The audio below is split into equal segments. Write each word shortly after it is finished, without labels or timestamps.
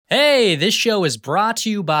Hey, this show is brought to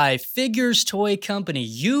you by Figures Toy Company.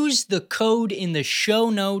 Use the code in the show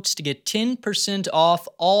notes to get 10% off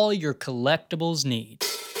all your collectibles needs.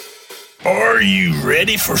 Are you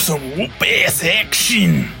ready for some whoop-ass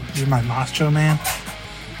action? You're my macho man?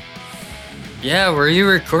 Yeah, were you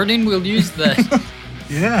recording? We'll use that.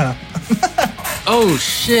 Yeah. Oh,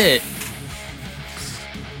 shit.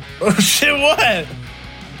 Oh, shit, what?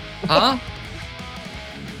 Huh?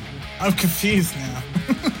 I'm confused now.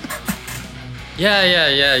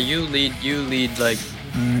 Yeah. You lead, like,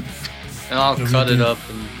 and I'll cut it up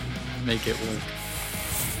and make it work.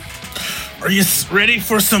 Are you ready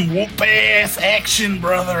for some whoop-ass action,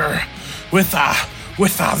 brother? With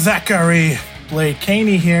Zachary Blade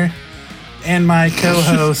Caney here, and my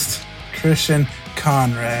co-host, Christian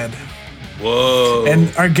Conrad. Whoa.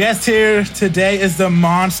 And our guest here today is the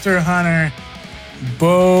Monster Hunter,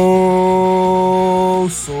 Bo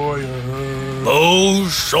Sawyer. Bo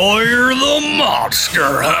Sawyer the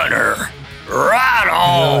Monster Hunter. Right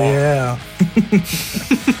on. Hell yeah.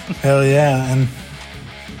 Hell yeah. And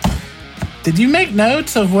did you make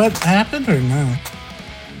notes of what happened or no?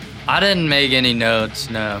 I didn't make any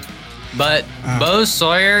notes, no. But Bo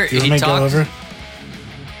Sawyer, he talked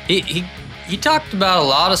about a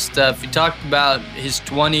lot of stuff. He talked about his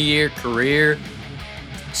 20-year career,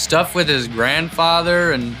 stuff with his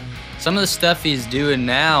grandfather, and some of the stuff he's doing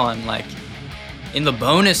now. And like in the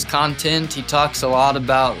bonus content, he talks a lot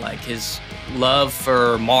about like his love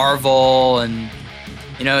for Marvel and,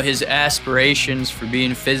 you know, his aspirations for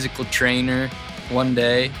being a physical trainer one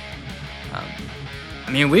day. I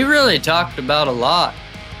mean, we really talked about a lot.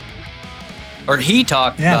 Or he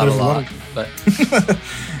talked about a lot. But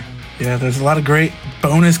yeah, there's a lot of great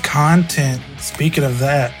bonus content. Speaking of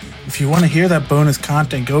that, if you want to hear that bonus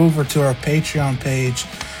content, go over to our Patreon page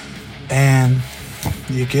and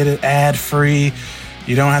you get it ad-free.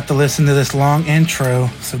 You don't have to listen to this long intro.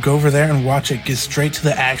 So go over there and watch it. Get straight to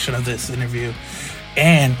the action of this interview.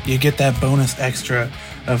 And you get that bonus extra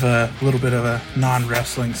of a little bit of a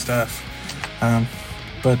non-wrestling stuff.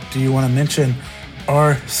 But do you want to mention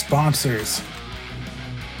our sponsors?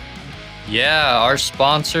 yeah, our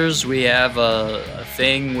sponsors, we have a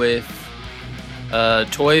thing with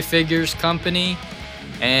Toy Figures Company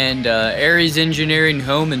and Aries Engineering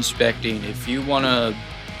Home Inspecting. If you want to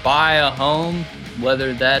buy a home,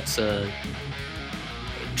 whether that's a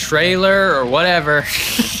trailer or whatever,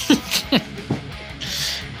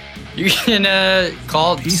 you can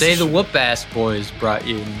say the Whoop Ass Boys brought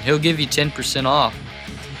you, and he'll give you 10% off.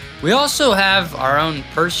 We also have our own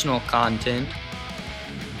personal content.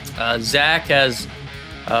 Zach has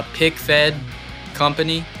a Pick Fed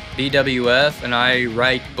company, BWF, and I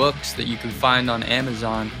write books that you can find on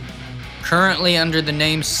Amazon. Currently under the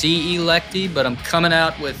name C. Electy, but I'm coming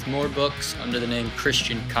out with more books under the name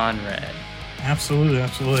Christian Conrad. Absolutely.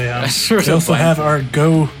 We also have our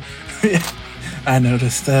Go... I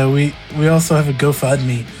noticed. We also have a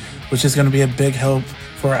GoFundMe, which is going to be a big help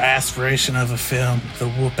for our aspiration of a film, the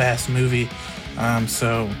Whoop-Ass movie.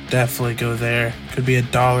 So definitely go there. Could be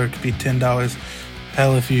 $1, could be $10.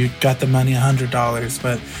 Hell, if you got the money, $100.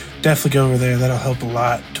 But definitely go over there. That'll help a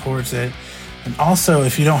lot towards it. And also,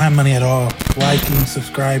 if you don't have money at all, liking,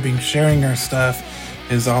 subscribing, sharing our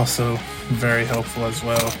stuff is also very helpful as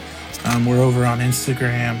well. We're over on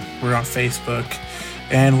Instagram. We're on Facebook.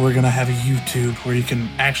 And we're going to have a YouTube where you can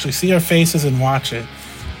actually see our faces and watch it,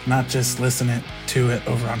 not just listen to it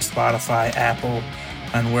over on Spotify, Apple,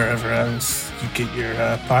 and wherever else you get your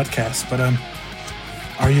podcasts. But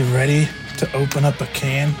are you ready to open up a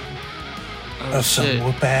can of some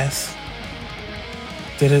whoop-ass?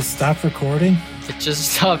 Did it stop recording? It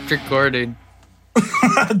just stopped recording.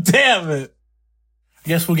 Damn it. I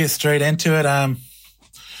guess we'll get straight into it.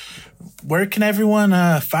 Where can everyone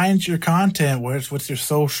find your content? What's your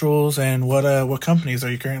socials, and what companies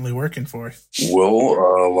are you currently working for? Well,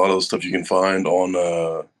 a lot of the stuff you can find on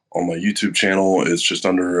my YouTube channel. It's just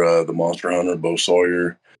under the Monster Hunter, Bo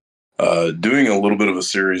Sawyer. Doing a little bit of a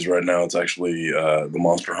series right now. It's actually the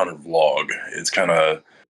Monster Hunter vlog. It's kind of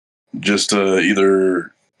just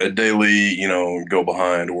either a daily, go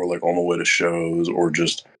behind, or like on the way to shows, or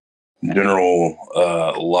just general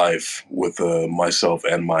life with myself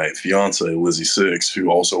and my fiance Lizzie Six, who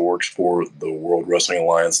also works for the World Wrestling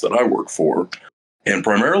Alliance that I work for. And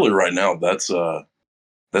primarily right now, that's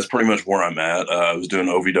pretty much where I'm at. I was doing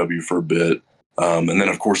OVW for a bit, and then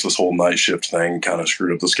of course this whole night shift thing kind of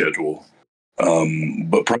screwed up the schedule.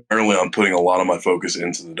 But primarily I'm putting a lot of my focus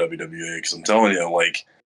into the WWA, because I'm telling you, like,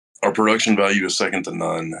 our production value is second to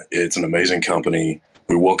none. It's an amazing company.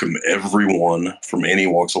 We welcome everyone from any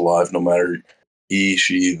walks of life, no matter he,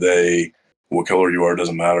 she, they, what color you are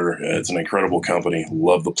doesn't matter. It's an incredible company.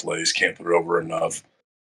 Love the place. Can't put it over enough.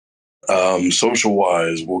 Social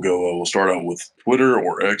wise, we'll start out with Twitter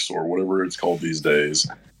or X or whatever it's called these days.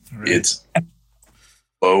 Right. It's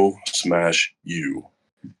 /U,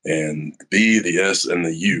 and the B, the S, and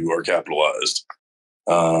the U are capitalized.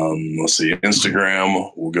 Let's see.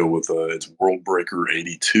 Instagram, we'll go with it's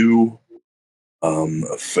WorldBreaker82.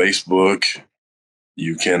 Facebook,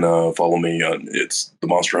 you can follow me on it's the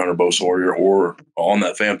Monster Hunter Bo Sawyer, or on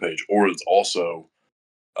that fan page, or it's also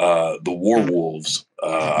the Warwolves.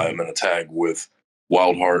 I'm in a tag with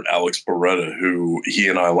Wildheart Alex Beretta, who he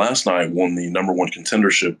and I last night won the #1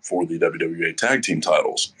 contendership for the WWA tag team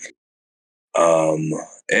titles.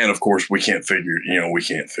 And of course, we can't forget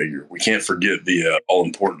the all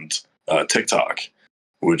important TikTok,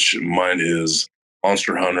 which mine is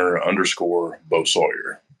Monster Hunter _ Bo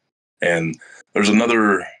Sawyer. And there's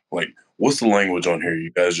another, like, what's the language on here? You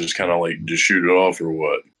guys just kind of like just shoot it off or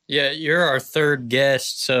what? Yeah, you're our third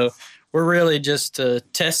guest, so we're really just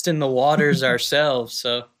testing the waters ourselves.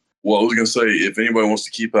 So, well, I was gonna say, if anybody wants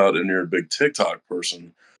to keep out and you're a big TikTok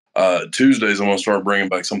person, Tuesdays I'm gonna start bringing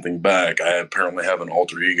back something back. I apparently have an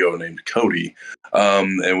alter ego named Cody,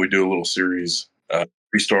 and we do a little series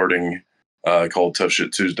restarting called Tough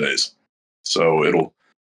Shit Tuesdays. So it'll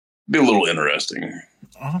be a little interesting.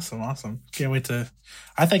 Awesome. Can't wait to.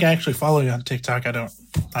 I think I actually follow you on TikTok. I don't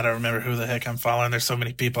remember who the heck I'm following. There's so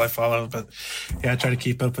many people I follow, but yeah, I try to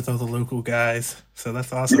keep up with all the local guys. So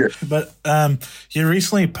that's awesome. Yeah. But you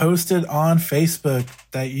recently posted on Facebook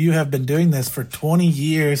that you have been doing this for 20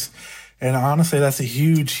 years, and honestly, that's a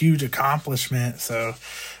huge accomplishment. So,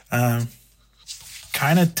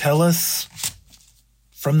 kind of tell us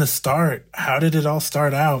from the start, how did it all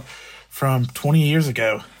start out from 20 years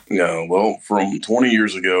ago? Yeah, well, from 20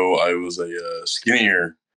 years ago, I was a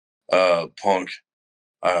skinnier punk.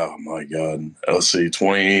 Oh, my God. Let's see,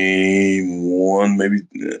 21, maybe.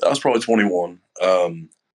 I was probably 21. I'm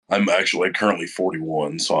actually currently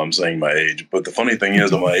 41, so I'm saying my age. But the funny thing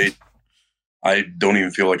is, at my age, I don't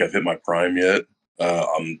even feel like I've hit my prime yet.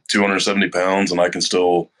 I'm 270 pounds, and I can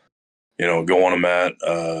still, go on a mat.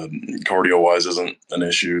 Cardio-wise isn't an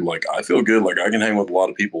issue. Like, I feel good. Like, I can hang with a lot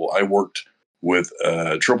of people. I worked with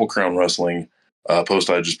Triple Crown Wrestling,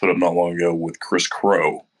 post I just put up not long ago with Chris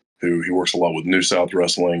Crow, who he works a lot with New South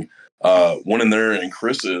Wrestling. Went in there, and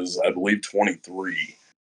Chris is, I believe, 23.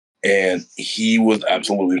 And he was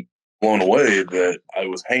absolutely blown away that I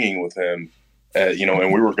was hanging with him, and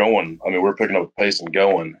we were going. I mean, we were picking up the pace and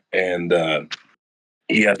going. And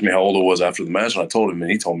he asked me how old I was after the match, and I told him,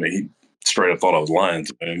 and he told me he straight up thought I was lying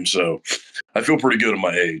to him. So I feel pretty good at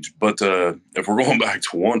my age. But if we're going back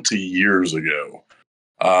 20 years ago,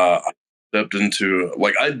 I stepped into,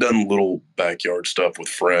 like, I'd done little backyard stuff with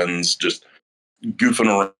friends, just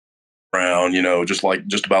goofing around,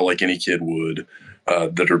 just about like any kid would,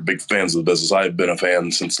 that are big fans of the business. I've been a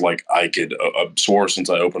fan since, like, I could swore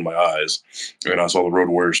since I opened my eyes, and I saw the Road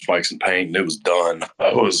Warrior spikes and paint, and it was done.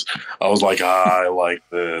 I was like, I like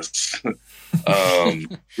this.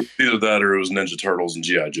 Either that or it was Ninja Turtles and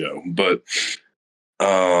G.I. Joe. But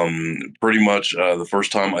pretty much the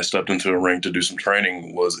first time I stepped into a ring to do some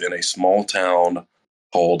training was in a small town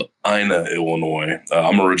called Ina, Illinois.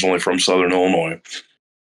 I'm originally from Southern Illinois.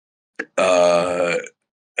 The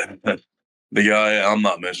guy, I'm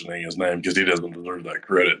not mentioning his name because he doesn't deserve that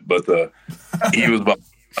credit, but he was about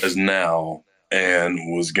as now and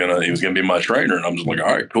he was gonna be my trainer, and I'm just like,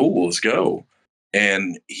 all right, cool, let's go.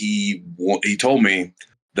 And he told me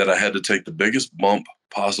that I had to take the biggest bump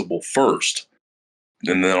possible first,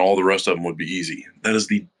 and then all the rest of them would be easy. That is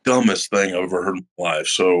the dumbest thing I've ever heard in my life.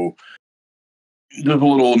 So just a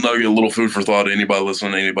little nugget, a little food for thought. Anybody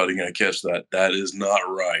listening, anybody going to catch that? That is not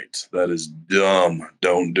right. That is dumb.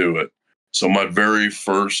 Don't do it. So my very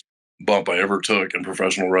first bump I ever took in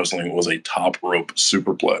professional wrestling was a top rope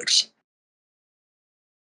superplex.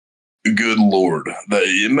 Good Lord.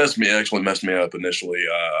 It messed me up initially.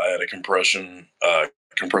 I had a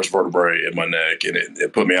compressed vertebrae in my neck, and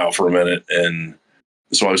it put me out for a minute. And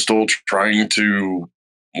so I was still trying to,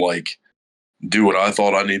 like, do what I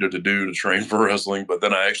thought I needed to do to train for wrestling. But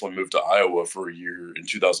then I actually moved to Iowa for a year in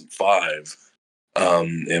 2005,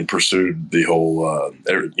 and pursued the whole,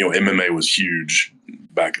 MMA was huge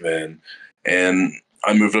back then. And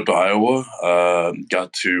I moved up to Iowa,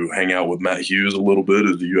 got to hang out with Matt Hughes a little bit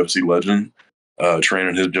as the UFC legend, train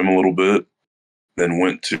in his gym a little bit, then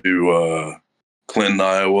went to Clinton,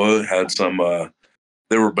 Iowa, had some,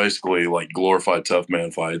 they were basically like glorified tough man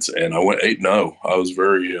fights, and I went 8-0. I was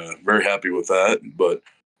very, very happy with that, but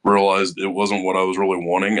realized it wasn't what I was really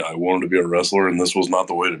wanting. I wanted to be a wrestler, and this was not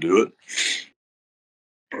the way to do it.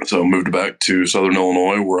 So moved back to Southern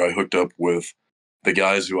Illinois, where I hooked up with the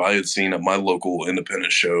guys who I had seen at my local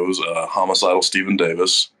independent shows: Homicidal Stephen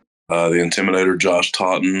Davis, the Intimidator Josh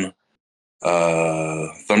Totten,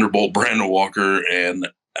 Thunderbolt Brandon Walker, and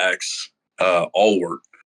Axe Allward,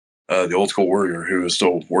 the old school warrior who is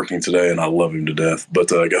still working today, and I love him to death.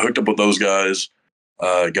 But I got hooked up with those guys,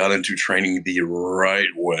 got into training the right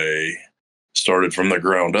way, started from the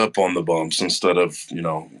ground up on the bumps instead of,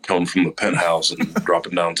 coming from the penthouse and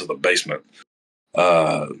dropping down to the basement.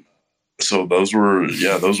 So those were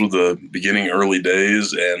the beginning early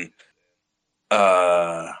days. And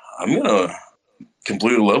I'm going to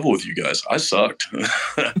completely level with you guys. I sucked.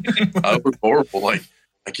 I was horrible. Like,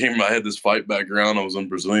 I had this fight background. I was in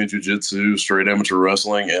Brazilian Jiu-Jitsu, straight amateur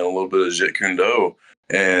wrestling, and a little bit of Jeet Kune Do.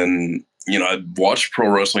 And, I'd watched pro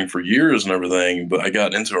wrestling for years and everything, but I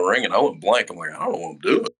got into a ring and I went blank. I'm like, I don't know what I'm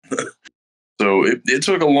doing. So it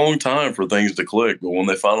took a long time for things to click. But when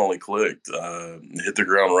they finally clicked, hit the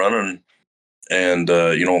ground running. And,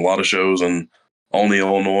 a lot of shows in Olney,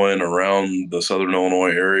 Illinois, and around the Southern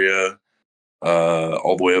Illinois area,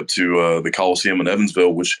 all the way up to the Coliseum in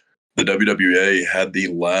Evansville, which the WWA had the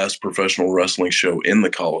last professional wrestling show in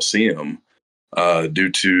the Coliseum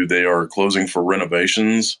due to they are closing for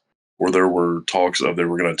renovations, where there were talks of they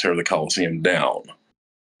were going to tear the Coliseum down.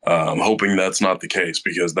 I'm hoping that's not the case,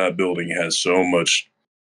 because that building has so much,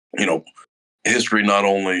 history, not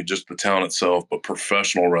only just the town itself, but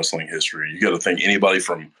professional wrestling history. You got to think anybody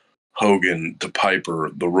from Hogan to Piper,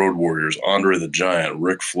 the Road Warriors, Andre the Giant,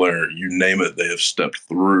 Ric Flair, you name it, they have stepped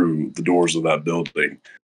through the doors of that building.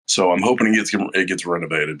 So I'm hoping it gets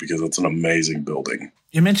renovated, because it's an amazing building.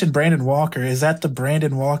 You mentioned Brandon Walker. Is that the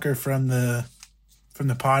Brandon Walker from the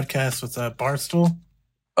podcast with Barstool?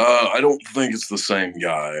 I don't think it's the same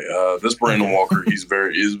guy. This Brandon Walker, he's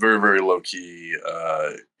very, very low key.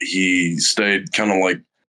 He stayed kind of like,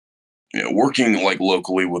 working like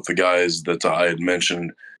locally with the guys that I had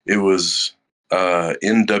mentioned. It was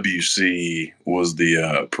NWC was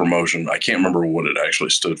the promotion. I can't remember what it actually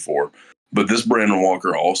stood for. But this Brandon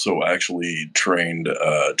Walker also actually trained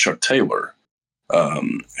Chuck Taylor,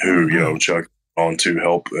 who, Chuck on to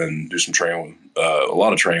help and do some training, a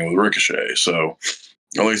lot of training with Ricochet. So,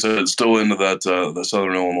 like I said, it's still into that the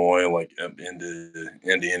Southern Illinois, like into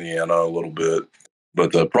Indiana a little bit.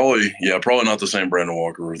 But probably not the same Brandon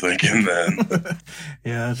Walker we're thinking then.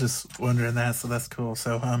 Yeah, I was just wondering that. So that's cool.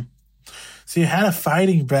 So, so you had a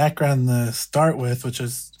fighting background to start with, which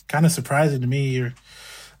is kind of surprising to me.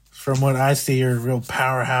 From what I see, you're a real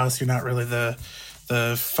powerhouse. You're not really the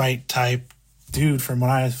fight type dude from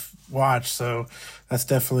what I've watched. So that's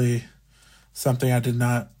definitely something I did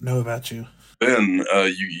not know about you. Ben,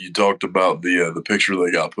 you talked about the picture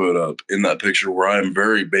that got put up. In that picture, where I am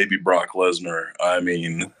very baby Brock Lesnar. I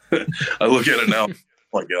mean, I look at it now, oh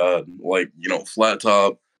my God, like, flat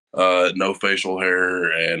top, no facial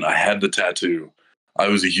hair, and I had the tattoo. I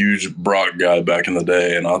was a huge Brock guy back in the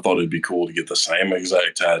day, and I thought it'd be cool to get the same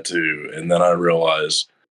exact tattoo. And then I realized,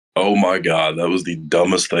 oh my God, that was the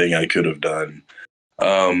dumbest thing I could have done.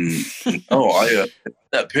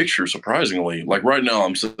 That picture, surprisingly, like right now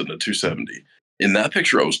I'm sitting at 270. In that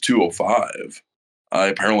picture, I was 205.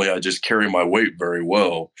 I just carry my weight very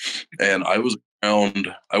well. And I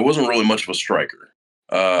wasn't really much of a striker.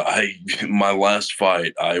 My last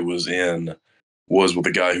fight I was in was with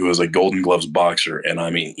a guy who was a Golden Gloves boxer. And I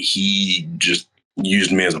mean, he just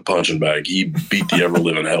used me as a punching bag. He beat the ever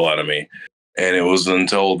living hell out of me. And it was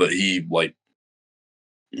until that he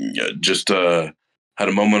just had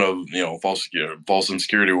a moment of, false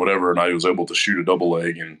insecurity or whatever. And I was able to shoot a double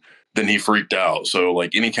leg, and then he freaked out. So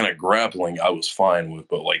like any kind of grappling I was fine with,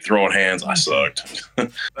 but like throwing hands, I sucked.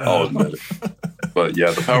 I'll admit it. But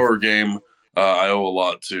yeah, the power game, I owe a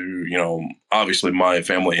lot to, obviously my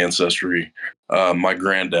family ancestry. My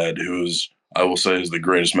granddad, I will say is the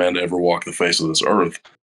greatest man to ever walk the face of this earth,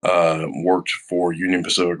 worked for Union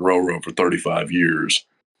Pacific Railroad for 35 years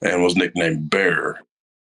and was nicknamed Bear.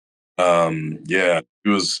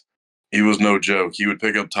 He was no joke. He would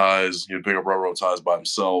pick up ties. He would pick up railroad ties by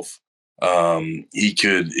himself. He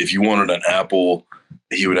could, if you wanted an apple,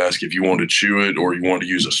 he would ask if you wanted to chew it or you wanted to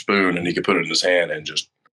use a spoon, and he could put it in his hand and just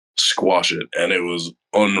squash it. And it was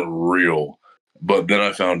unreal. But then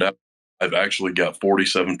I found out I've actually got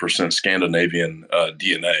 47% Scandinavian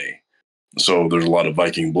DNA. So there's a lot of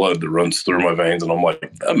Viking blood that runs through my veins. And I'm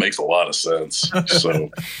like, that makes a lot of sense. So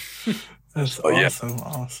That's awesome.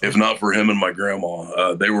 Awesome. If not for him and my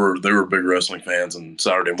grandma, they were big wrestling fans. And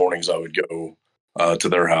Saturday mornings I would go to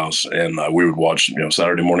their house, and we would watch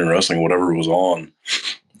Saturday morning wrestling, whatever was on.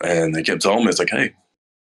 And they kept telling me, it's like, hey, you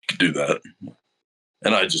could do that.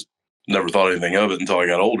 And I just never thought anything of it until I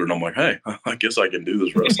got older, and I'm like, hey, I guess I can do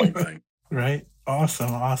this wrestling thing. Right.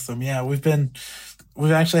 Awesome. Yeah,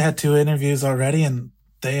 we've actually had 2 interviews already, and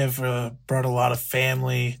they have brought a lot of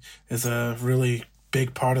family as a really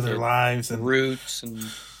big part of their lives and roots. And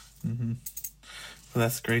so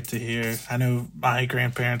that's great to hear. I know my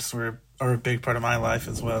grandparents are a big part of my life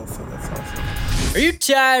as well, so that's awesome. Are you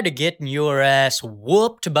tired of getting your ass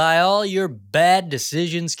whooped by all your bad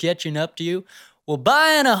decisions catching up to you? Well,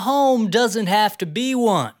 buying a home doesn't have to be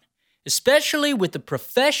one, especially with the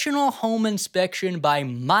professional home inspection by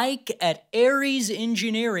Mike at Aries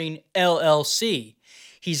Engineering, LLC.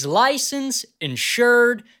 He's licensed,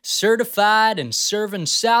 insured, certified, and serving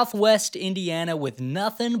Southwest Indiana with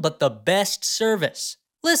nothing but the best service.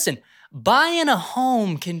 Listen, buying a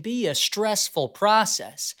home can be a stressful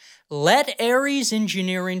process. Let Aries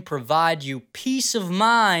Engineering provide you peace of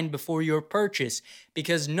mind before your purchase,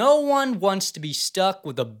 because no one wants to be stuck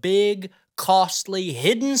with a big, costly,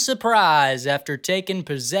 hidden surprise after taking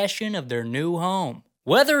possession of their new home.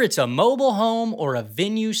 Whether it's a mobile home or a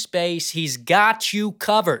venue space, he's got you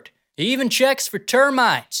covered. He even checks for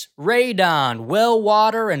termites, radon, well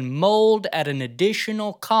water, and mold at an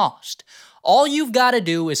additional cost. All you've got to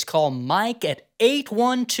do is call Mike at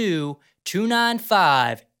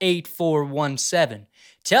 812-295-8417.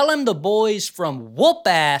 Tell him the boys from Whoop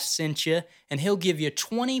Ass sent you, and he'll give you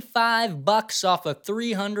 $25 off a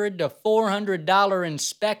 $300 to $400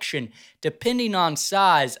 inspection, depending on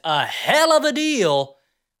size. A hell of a deal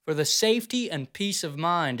for the safety and peace of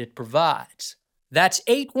mind it provides. That's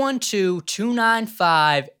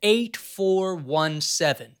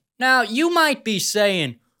 812-295-8417. Now, you might be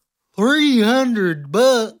saying,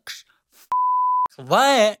 $300?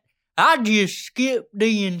 That. I just skip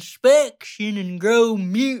the inspection and grow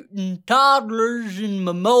mutant toddlers in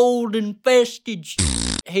my mold-infested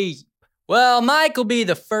heap. Well, Mike will be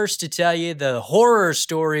the first to tell you the horror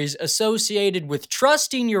stories associated with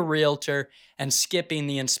trusting your realtor and skipping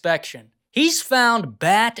the inspection. He's found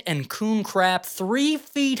bat and coon crap 3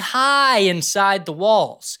 feet high inside the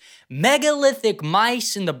walls, megalithic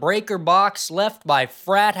mice in the breaker box left by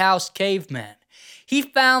frat house cavemen. He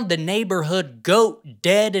found the neighborhood goat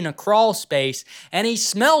dead in a crawl space, and he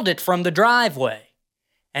smelled it from the driveway.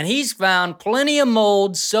 And he's found plenty of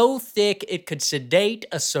mold so thick it could sedate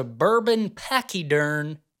a suburban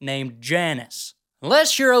pachyderm named Janice.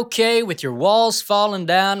 Unless you're okay with your walls falling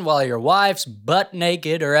down while your wife's butt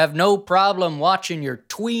naked, or have no problem watching your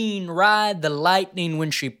tween ride the lightning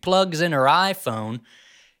when she plugs in her iPhone,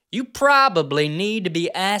 you probably need to be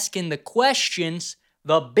asking the questions,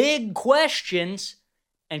 the big questions,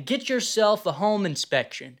 and get yourself a home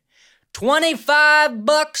inspection.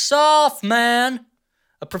 $25 off, man!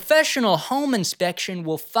 A professional home inspection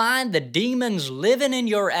will find the demons living in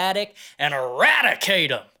your attic and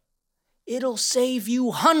eradicate them. It'll save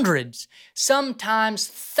you hundreds, sometimes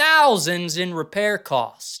thousands in repair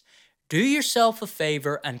costs. Do yourself a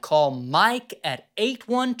favor and call Mike at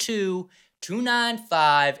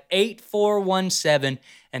 812-295-8417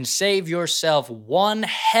 and save yourself one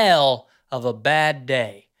hell of a bad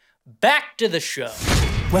day. Back to the show.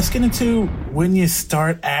 Let's get into when you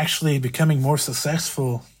start actually becoming more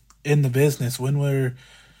successful in the business. When was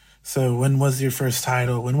your first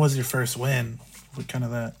title? When was your first win? What kind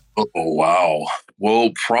of that? Oh, wow.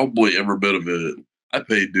 Well, probably every bit of it. I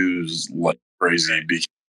paid dues like crazy because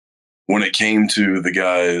when it came to the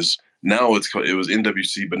guys, now it was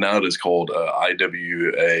NWC, but now it is called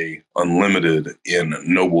IWA Unlimited in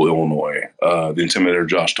Noble, Illinois. The Intimidator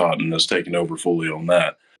Josh Totten has taken over fully on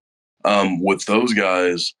that. With those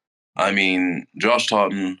guys, I mean, Josh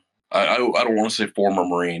Totten, I don't want to say former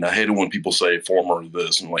Marine. I hate it when people say former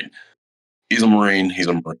this. And like, he's a Marine.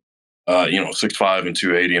 6'5" and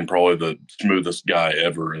 280 and probably the smoothest guy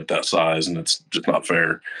ever at that size. And it's just not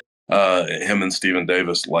fair. Him and Steven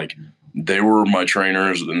Davis, like, they were my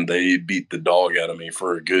trainers, and they beat the dog out of me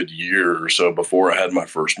for a good year or so before I had my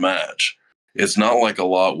first match. It's not like a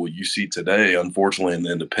lot what you see today, unfortunately, in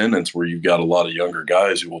the independents, where you've got a lot of younger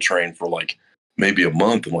guys who will train for like maybe a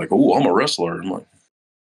month and like, oh, I'm a wrestler. I'm like,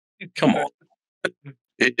 come on.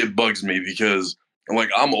 It bugs me because like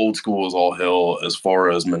I'm old school as all hell as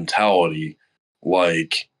far as mentality.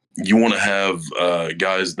 Like, you want to have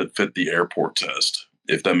guys that fit the airport test,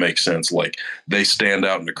 if that makes sense. Like, they stand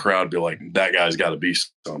out in the crowd, be like, that guy's got to be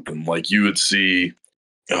something. Like, you would see,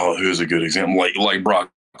 who's a good example? Like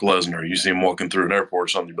Brock Lesnar. You see him walking through an airport or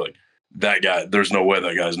something, you'd be like, that guy, there's no way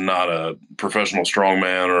that guy's not a professional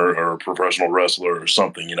strongman or a professional wrestler or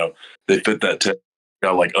something. They fit that test.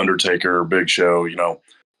 Got like Undertaker, Big Show,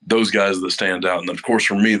 those guys that stand out. And then, of course,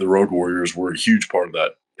 for me, the Road Warriors were a huge part of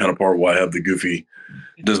that kind of part why I have the goofy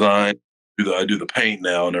design. I do the paint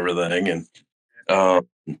now and everything. And um,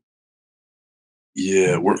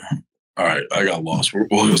 yeah, we're all right. I got lost. What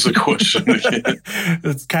was the question again?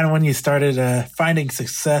 It's kind of when you started finding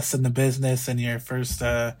success in the business and your first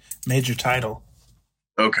major title.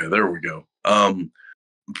 Okay, there we go.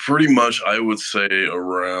 Pretty much, I would say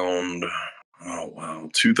around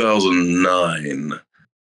 2009.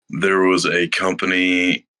 There was a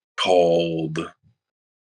company called.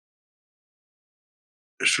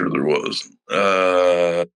 Sure, there was.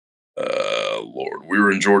 Lord, we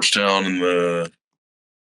were in Georgetown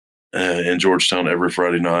in Georgetown every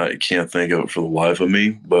Friday night. I can't think of it for the life of me,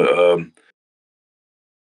 but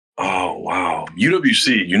oh wow,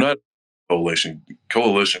 UWC United Coalition.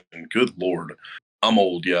 Good Lord, I'm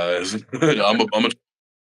old, guys. I'm a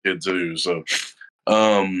kid too, so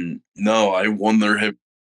no, I won their heavy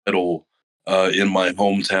title in my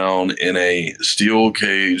hometown in a steel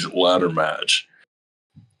cage ladder match.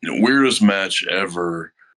 Weirdest match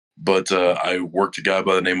ever, but I worked a guy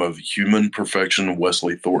by the name of Human Perfection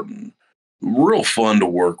Wesley Thornton. Real fun to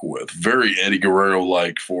work with. Very Eddie Guerrero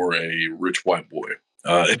like for a rich white boy.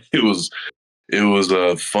 It was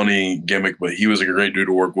a funny gimmick, but he was a great dude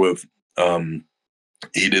to work with.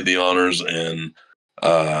 He did the honors and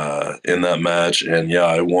in that match, and yeah,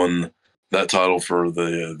 I won that title for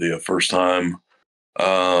the first time.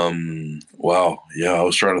 Wow, yeah, I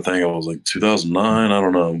was trying to think. I was like 2009. I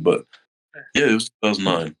don't know, but yeah, it was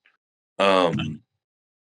 2009.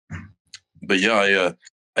 But yeah,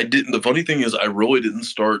 I didn't. The funny thing is, I really didn't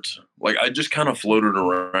start. Like, I just kind of floated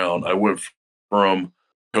around. I went from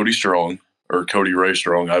Cody Strong or Cody Ray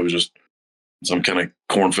Strong. I was just some kind of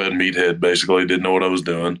corn-fed meathead, basically. Didn't know what I was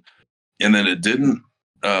doing, and then it didn't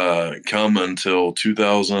come until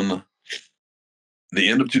 2000. The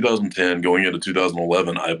end of 2010, going into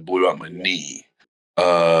 2011, I blew out my knee.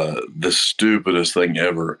 The stupidest thing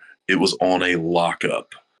ever. It was on a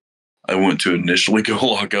lockup. I went to initially go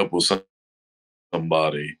lock up with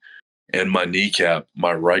somebody, and my kneecap,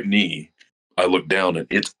 my right knee, I looked down and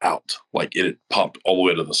it's out. Like it had popped all the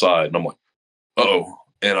way to the side. And I'm like, oh.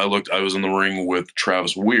 And I was in the ring with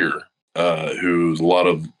Travis Weir, who's a lot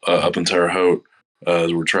of up in Terre Haute,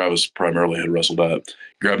 where Travis primarily had wrestled at.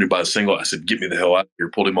 Grabbed me by a single. I said, get me the hell out of here.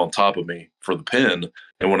 Pulled him on top of me for the pin.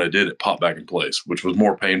 And when I did, it popped back in place, which was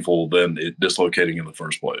more painful than it dislocating in the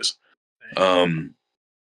first place.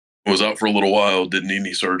 Was out for a little while, didn't need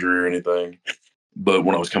any surgery or anything. But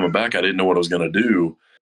when I was coming back, I didn't know what I was going to do.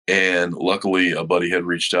 And luckily, a buddy had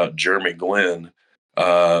reached out, Jeremy Glenn,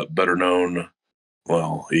 better known,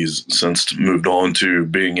 well, he's since moved on to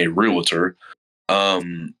being a realtor.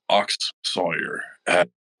 Ox Sawyer had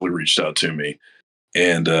reached out to me,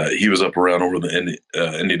 and he was up around over the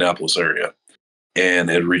Indianapolis area, and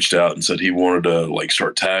had reached out and said he wanted to like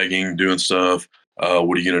start tagging, doing stuff.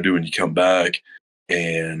 What are you going to do when you come back?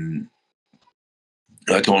 And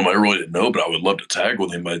I told him I really didn't know, but I would love to tag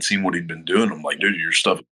with him. I'd seen what he'd been doing. I'm like, dude, your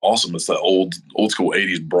stuff is awesome. It's that old school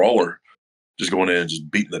 80s brawler, just going in and just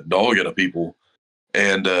beating the dog out of people.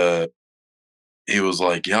 And he was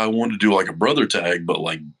like, yeah, I wanted to do like a brother tag, but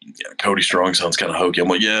like Cody Strong sounds kind of hokey. I'm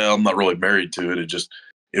like, yeah, I'm not really married to it.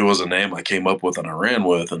 It was a name I came up with and I ran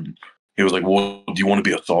with. And he was like, well, do you want to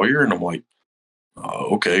be a Sawyer? And I'm like,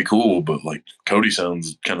 okay, cool. But like Cody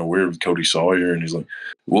sounds kind of weird with Cody Sawyer. And he's like,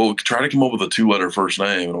 well, try to come up with a 2-letter first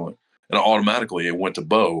name. And I'm like, and automatically it went to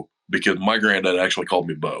Bo because my granddad actually called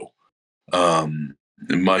me Bo. And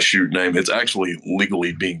my shoot name, it's actually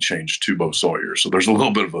legally being changed to Bo Sawyer. So there's a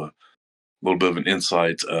little bit of an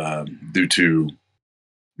insight due to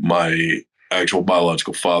my actual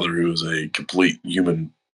biological father, who is a complete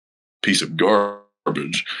human piece of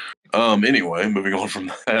garbage. Anyway, moving on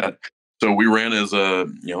from that. So we ran as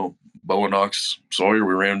Bo and Ox Sawyer.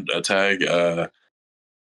 We ran a tag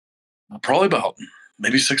probably about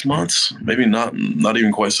maybe 6 months, maybe not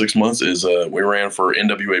even quite 6 months. We ran for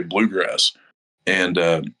NWA Bluegrass,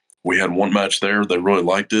 and we had one match there. They really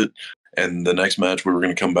liked it, and the next match we were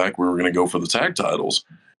going to come back. We were going to go for the tag titles.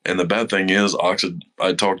 And the bad thing is,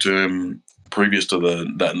 I talked to him previous to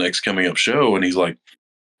that next coming up show, and he's like,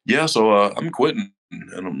 "Yeah, so I'm quitting."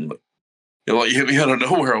 And I'm like, he hit me out of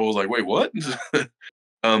nowhere. I was like, wait, what?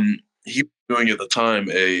 He was doing at the time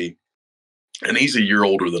and he's a year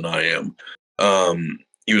older than I am.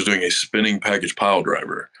 He was doing a spinning package pile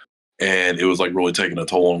driver, and it was like really taking a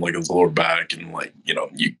toll on like his lower back, and like,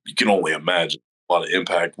 you can only imagine a lot of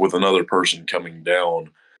impact with another person coming down,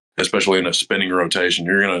 especially in a spinning rotation.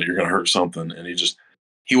 You're gonna hurt something, and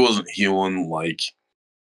he wasn't healing like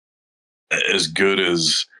as good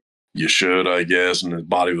as you should, I guess, and his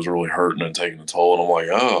body was really hurting and taking a toll. And I'm like,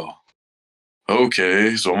 oh,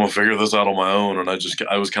 okay, so I'm gonna figure this out on my own. And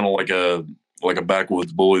I was kind of like a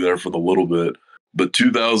backwoods bully there for the little bit. But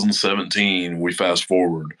 2017, we fast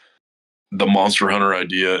forward the Monster Hunter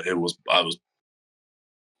idea. I was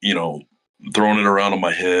throwing it around in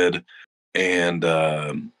my head, and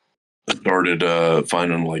started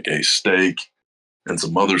finding like a stake and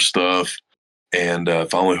some other stuff, and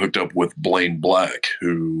finally hooked up with Blaine Black,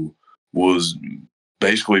 who was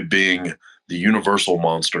basically being the universal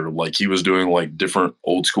monster. Like he was doing like different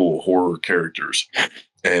old school horror characters,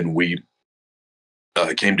 and we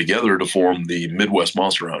came together to form the Midwest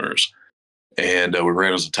Monster Hunters. And we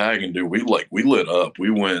ran as a tag, and dude, we lit up. We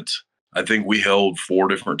went. I think we held 4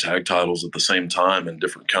 different tag titles at the same time in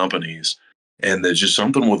different companies, and there's just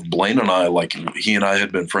something with Blaine and I. Like he and I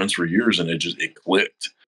had been friends for years, and it clicked,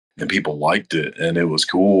 and people liked it, and it was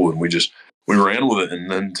cool, and we ran with it,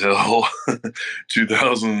 and then until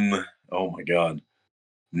 2000. Oh my god,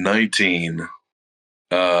 19.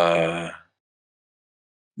 Yeah,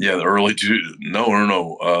 the early two.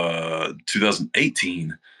 No.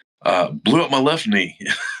 2018. Blew up my left knee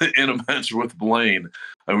in a match with Blaine.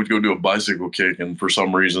 I would go do a bicycle kick, and for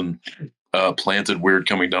some reason, planted weird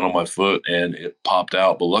coming down on my foot, and it popped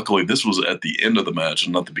out. But luckily, this was at the end of the match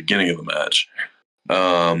and not the beginning of the match.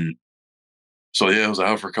 So yeah, I was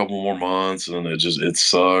out for a couple more months, and it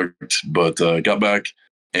sucked. But got back,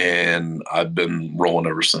 and I've been rolling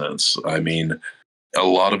ever since. I mean, a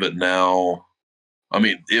lot of it now. I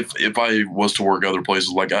mean, if I was to work other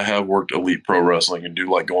places, like I have worked Elite Pro Wrestling and do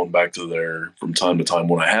like going back to there from time to time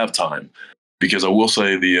when I have time, because I will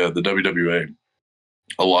say the WWA,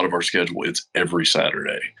 a lot of our schedule, it's every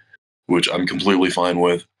Saturday, which I'm completely fine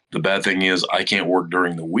with. The bad thing is I can't work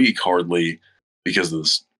during the week hardly because of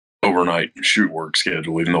this overnight shoot work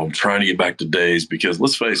schedule, even though I'm trying to get back to days, because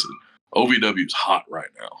let's face it, OVW is hot right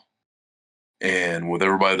now. And with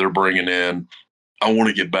everybody they're bringing in, I want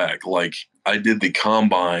to get back. Like I did the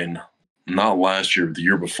combine, not last year, but the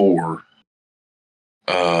year before.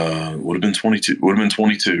 Would have been 22. Would have been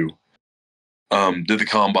 22. Did the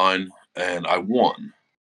combine and I won.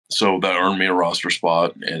 So that earned me a roster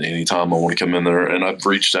spot. And anytime I want to come in there, and I've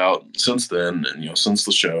reached out since then, and since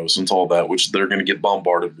the show, since all that, which they're going to get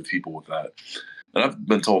bombarded with people with that. And I've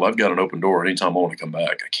been told I've got an open door. Anytime I want to come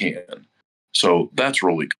back, I can. So that's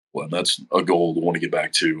really cool. And that's a goal to want to get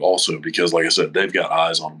back to also, because like I said, they've got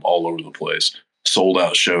eyes on them all over the place. Sold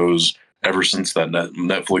out shows ever since that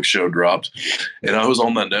Netflix show dropped. And I was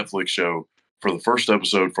on that Netflix show for the first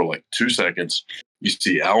episode for like 2 seconds. You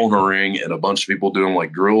see Al in a ring and a bunch of people doing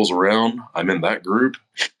like drills around. I'm in that group.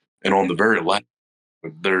 And on the very left,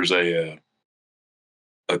 there's a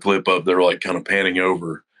clip of they're like kind of panning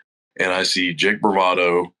over. And I see Jake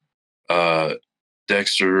Bravado,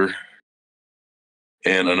 Dexter,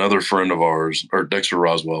 and another friend of ours, or Dexter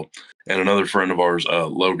Roswell, and another friend of ours,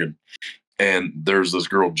 Logan. And there's this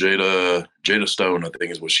girl, Jada Stone, I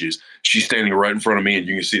think is what she's standing right in front of me, and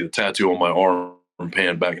you can see the tattoo on my arm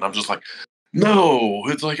pan back. And I'm just like, no,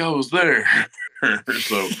 it's like I was there.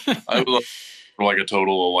 So I was for like a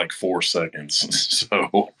total of like 4 seconds.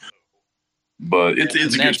 So, but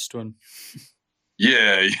it's a next good one.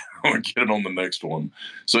 Yeah, I'll get it on the next one.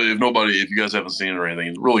 So if you guys haven't seen it or anything,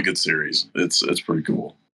 it's a really good series. It's pretty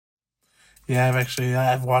cool. Yeah,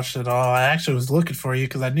 I've watched it all. I actually was looking for you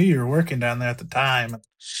because I knew you were working down there at the time.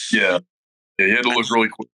 Yeah, you had to look really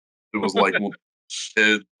quick. It was like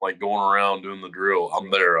like going around doing the drill.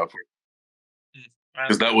 I'm there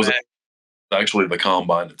because that was actually the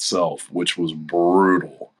combine itself, which was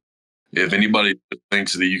brutal. If anybody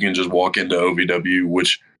thinks that you can just walk into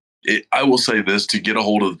OVW, I will say this, to get a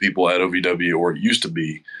hold of the people at OVW, or it used to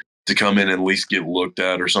be, to come in and at least get looked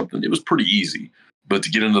at or something, it was pretty easy. But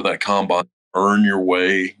to get into that combine, earn your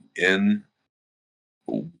way in,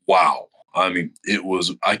 wow. I mean,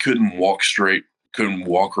 I couldn't walk straight, couldn't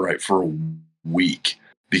walk right for a week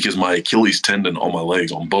because my Achilles tendon on my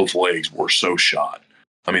legs, on both legs, were so shot.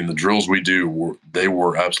 I mean, the drills we do were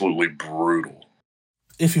absolutely brutal.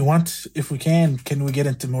 If we can we get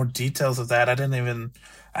into more details of that? I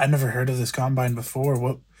never heard of this combine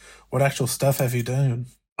before. What actual stuff have you done?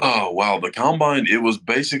 Oh, wow. The combine, it was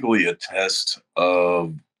basically a test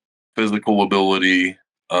of physical ability,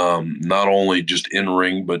 not only just in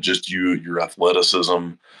ring, but just your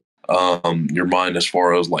athleticism, your mind as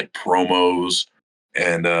far as like promos,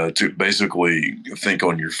 and to basically think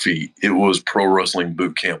on your feet. It was Pro Wrestling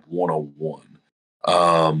Boot Camp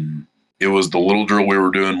 101. It was the little drill we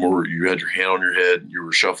were doing where you had your hand on your head, you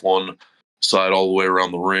were shuffling side all the way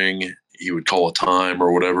around the ring. He would call a time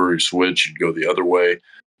or whatever, you switch, you'd go the other way.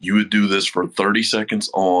 You would do this for 30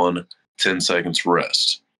 seconds on, 10 seconds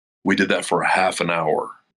rest. We did that for a half an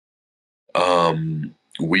hour.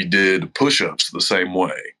 We did push-ups the same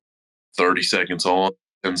way, 30 seconds on,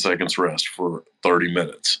 10 seconds rest for 30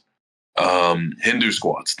 minutes. Hindu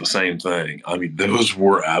squats, the same thing. I mean, those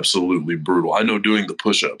were absolutely brutal. I know doing the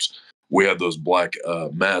push-ups, we had those black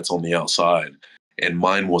mats on the outside, and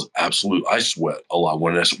mine was absolute. I sweat a lot.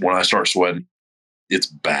 When I start sweating, it's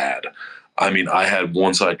bad. I mean, I had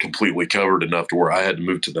one side completely covered enough to where I had to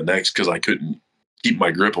move to the next because I couldn't keep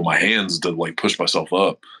my grip on my hands to like push myself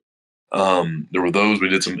up. There were those. We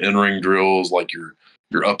did some in-ring drills, like your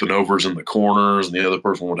up and overs in the corners, and the other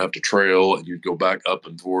person would have to trail, and you'd go back up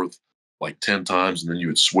and forth like 10 times, and then you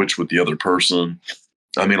would switch with the other person.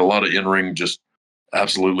 I mean, a lot of in-ring just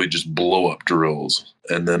absolutely just blow up drills.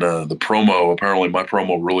 And then the promo, apparently my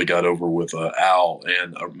promo really got over with Al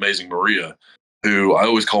and Amazing Maria, who I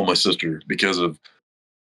always call my sister because of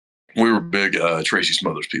we were big Tracy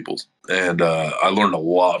Smothers people. And I learned a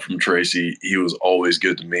lot from Tracy. He was always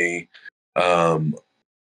good to me.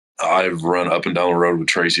 I've run up and down the road with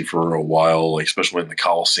Tracy for a while, like especially in the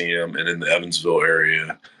Coliseum and in the Evansville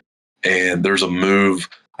area. And there's a move.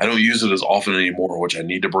 I don't use it as often anymore, which I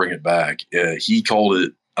need to bring it back. He called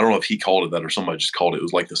it, I don't know if he called it that or somebody just called it. It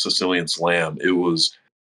was like the Sicilian Slam. It was,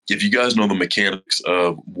 if you guys know the mechanics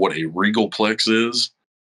of what a regal plex is,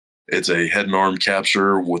 it's a head and arm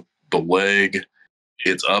capture with the leg.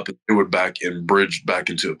 It's up and it would back and bridge back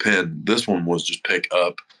into a pin. This one was just pick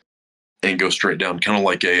up and go straight down, kind of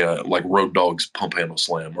like a like Road Dogg's pump handle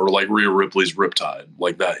slam or like Rhea Ripley's Riptide,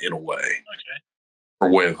 like that in a way. Okay. Or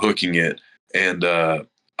way of hooking it. And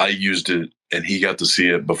I used it, and he got to see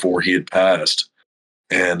it before he had passed.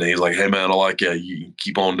 And he's like, "Hey man, I like that. You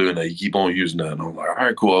keep on doing that. You keep on using that." And I was like, "All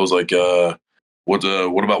right, cool." I was like, what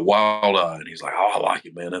about Wild Eye?" And he's like, "Oh, I like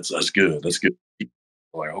it, man. That's good. That's good." I'm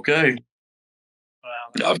like, okay. Wow,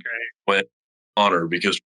 that's great. Honor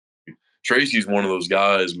because Tracy's one of those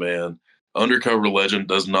guys, man. Undercover legend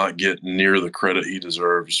does not get near the credit he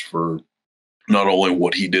deserves for not only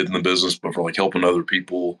what he did in the business, but for like helping other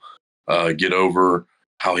people get over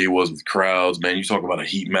how he was with crowds. Man, you talk about a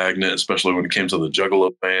heat magnet, especially when it came to the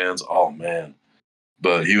Juggalo fans. Oh man,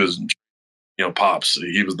 but he was, Pops.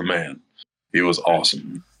 He was the man. He was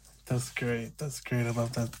awesome. That's great. That's great. I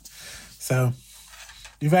love that. So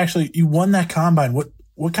you won that combine.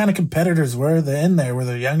 What kind of competitors were there in there? Were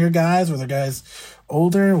there younger guys? Were there guys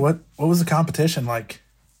older? What was the competition like?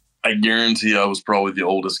 I guarantee I was probably the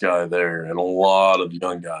oldest guy there, and a lot of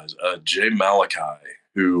young guys. Jay Malachi,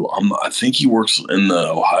 who I think he works in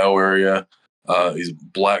the Ohio area. He's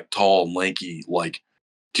black, tall, and lanky, like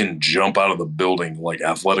can jump out of the building, like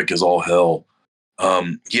athletic as all hell.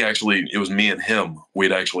 It was me and him.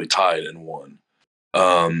 We'd actually tied and won.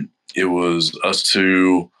 It was us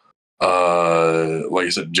two. Like I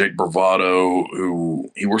said, Jake Bravado, who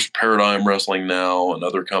he works for Paradigm Wrestling now and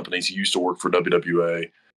other companies. He used to work for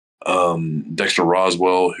WWA. Dexter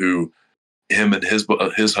Roswell, who him and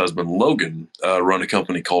his husband Logan run a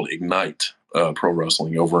company called Ignite Pro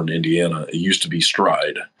Wrestling over in Indiana. It used to be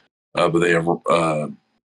Stride, but they have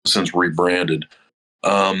since rebranded.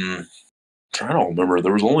 Trying to remember,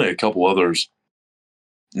 there was only a couple others.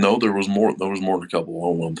 No, there was more. There was more than a couple. I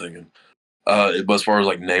don't know what I'm thinking. But as far as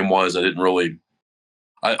like name wise, I didn't really.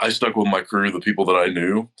 I stuck with my crew, the people that I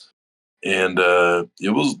knew, and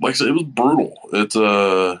it was like I said, it was brutal.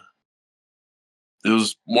 It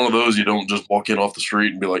was one of those you don't just walk in off the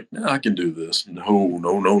street and be like, "Yeah, I can do this." No.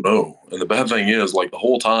 And the bad thing is, like the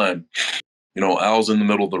whole time, Al's in the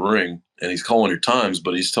middle of the ring and he's calling your times,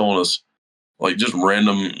 but he's telling us like just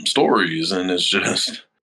random stories, and it's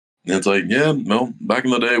like, yeah, no. Back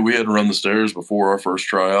in the day, we had to run the stairs before our first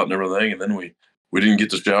tryout and everything, and then we didn't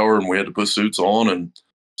get to shower and we had to put suits on, and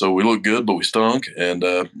so we looked good, but we stunk, and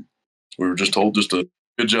we were just told just a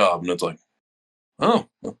good job, and it's like, oh,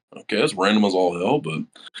 okay, that's random as all hell, but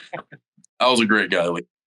I was a great guy. Like,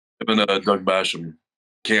 even Doug Basham,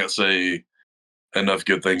 can't say enough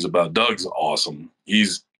good things about Doug's awesome.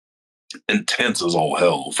 He's intense as all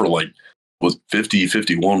hell for like, was 50,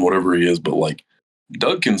 51, whatever he is, but like,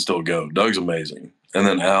 Doug can still go. Doug's amazing. And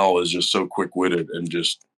then Al is just so quick-witted and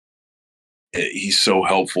just, he's so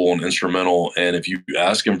helpful and instrumental. And if you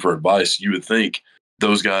ask him for advice, you would think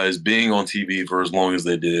those guys being on TV for as long as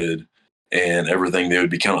they did and everything, they would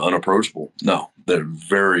be kind of unapproachable. No, they're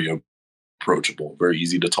very approachable, very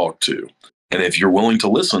easy to talk to. And if you're willing to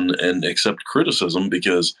listen and accept criticism,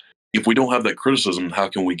 because if we don't have that criticism, how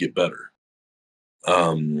can we get better?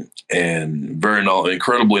 And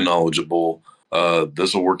incredibly knowledgeable.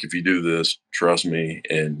 This will work if you do this, trust me,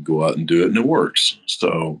 and go out and do it, and it works.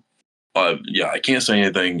 So, I can't say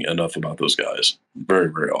anything enough about those guys. Very,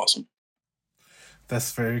 very awesome.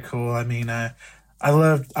 That's very cool. I mean,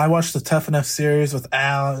 I watched the Tough Enough series with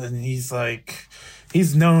Al, and he's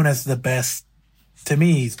known as the best. To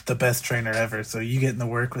me, he's the best trainer ever. So you getting to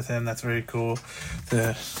work with him, that's very cool.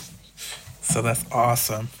 So that's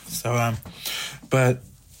awesome. So but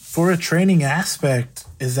for a training aspect,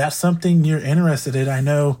 is that something you're interested in? I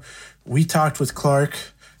know we talked with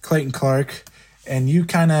Clayton Clark, and you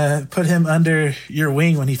kind of put him under your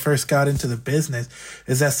wing when he first got into the business.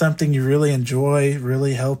 Is that something you really enjoy,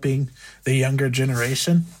 really helping the younger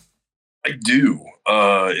generation? I do.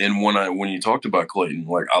 And when you talked about Clayton,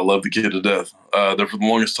 like, I love the kid to death. There for the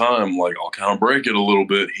longest time, like, I'll kind of break it a little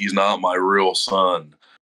bit. He's not my real son.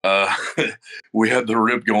 Uh, we had the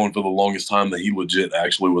rip going for the longest time that he legit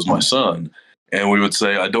actually was my son. And we would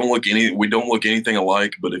say, we don't look anything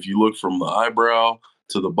alike, but if you look from the eyebrow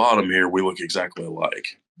to the bottom here, we look exactly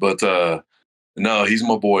alike. But no, he's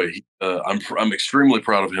my boy. I'm extremely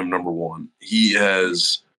proud of him. Number one, he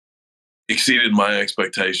has exceeded my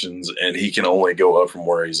expectations, and he can only go up from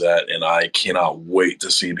where he's at. And I cannot wait to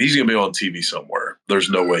see him. He's going to be on TV somewhere. There's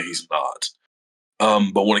no way he's not.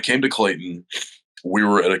 But when it came to Clayton, we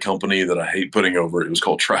were at a company that I hate putting over. It was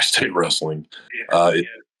called Tri-State Wrestling in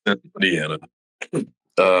Indiana.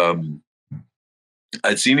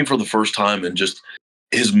 I'd seen him for the first time, and just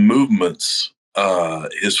his movements,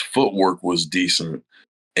 his footwork was decent.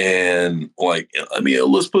 And, like, I mean,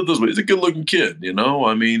 let's put it this way: he's a good-looking kid, you know.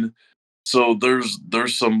 I mean, so there's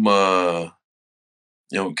some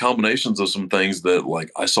combinations of some things that,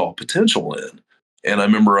 like, I saw potential in. And I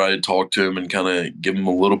remember I had talked to him and kind of give him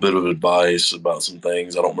a little bit of advice about some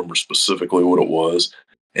things. I don't remember specifically what it was.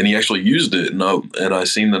 And he actually used it. And I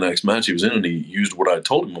seen the next match he was in, and he used what I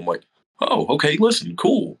told him. I'm like, oh, okay, listen,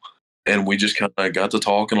 cool. And we just kind of got to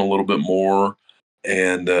talking a little bit more.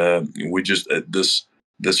 And we just, this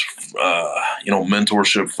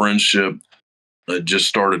mentorship, friendship just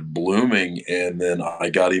started blooming. And then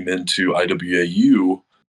I got him into IWAU.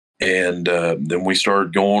 And then we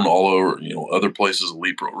started going all over, other places,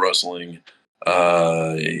 Elite Pro Wrestling,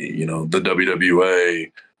 the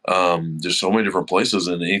WWA, just so many different places.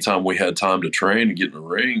 And anytime we had time to train and get in the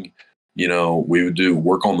ring, we would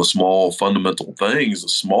work on the small fundamental things, the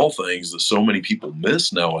small things that so many people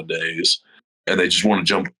miss nowadays. And they just want to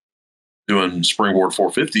jump doing springboard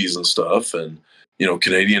 450s and stuff. And,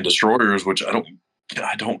 Canadian destroyers, which I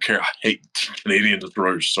don't care. I hate Canadian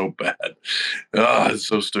destroyers so bad. It's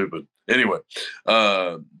so stupid. Anyway,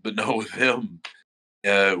 but no, with him,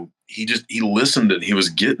 he listened and he was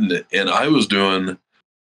getting it. And I was doing,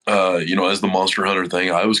 as the Monster Hunter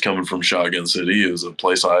thing, I was coming from Shotgun City. It was a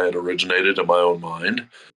place I had originated in my own mind,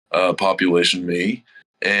 population me.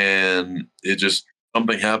 And it just,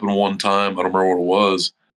 something happened one time. I don't remember what it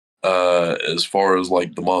was, as far as,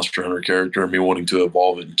 like, the Monster Hunter character and me wanting to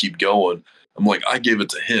evolve it and keep going. I'm like, I gave it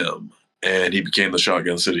to him, and he became the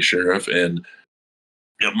Shotgun City Sheriff. And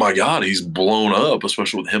my God, he's blown up,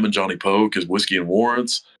 especially with him and Johnny Poke, his Whiskey and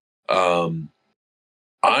Warrants. I'm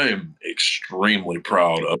extremely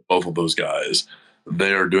proud of both of those guys.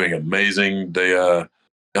 They are doing amazing. They've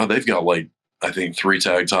got, like, I think 3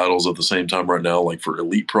 tag titles at the same time right now, like for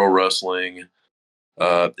Elite Pro Wrestling,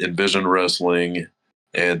 Envision Wrestling,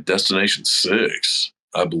 and Destination 6,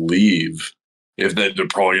 I believe. If they're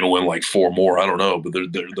probably going to win like 4 more, I don't know, but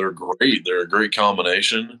they're great. They're a great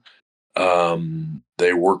combination.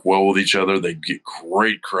 They work well with each other. They get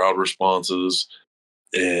great crowd responses,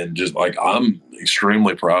 and just, like, I'm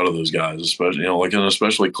extremely proud of those guys, especially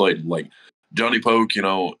especially Clayton. Like Johnny Poke,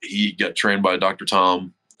 he got trained by Dr.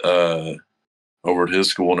 Tom over at his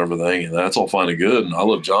school and everything, and that's all fine and good. And I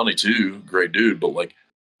love Johnny too, great dude. But, like,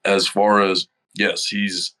 as far as, yes,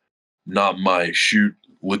 he's not my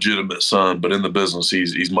legitimate son, but in the business,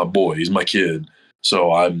 he's my boy, he's my kid.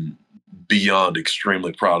 So I'm beyond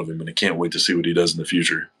extremely proud of him, and I can't wait to see what he does in the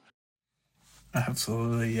future.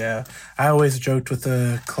 Absolutely, yeah. I always joked with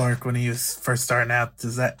Clark when he was first starting out.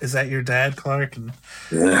 Is that your dad, Clark? And all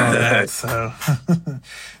that. So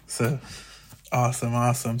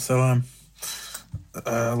awesome. So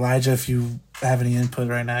Elijah, if you have any input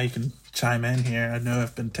right now, you can chime in here. I know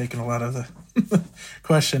I've been taking a lot of the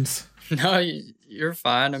questions. No, you're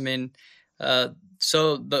fine. I mean,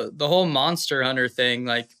 so the whole Monster Hunter thing,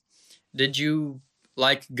 like, did you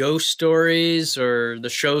like ghost stories or the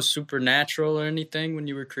show Supernatural or anything when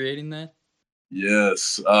you were creating that?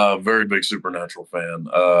 Yes, very big Supernatural fan.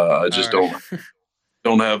 I just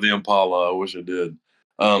don't have the Impala. I wish I did.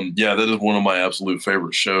 Yeah, that is one of my absolute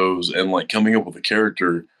favorite shows. And, like, coming up with a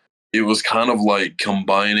character, it was kind of like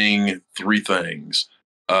combining 3 things.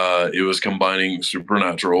 It was combining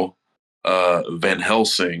Supernatural, Van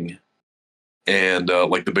Helsing, and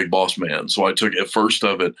like the Big Boss Man. So I took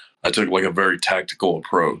like a very tactical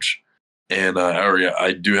approach, and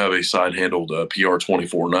I do have a side handled PR-24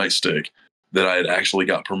 nightstick that I had actually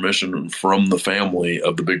got permission from the family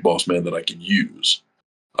of the Big Boss Man that I could use.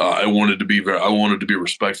 I wanted to be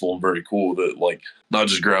respectful and very cool, that like not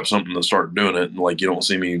just grab something and start doing it, and like you don't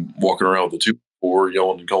see me walking around with a 2 or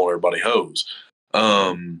yelling and calling everybody hoes.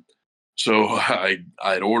 So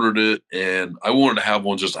I'd ordered it, and I wanted to have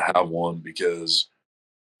one just to have one, because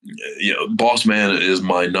Boss Man is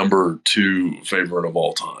my number 2 favorite of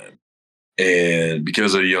all time. And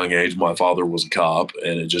because at a young age, my father was a cop,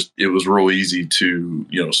 and it was real easy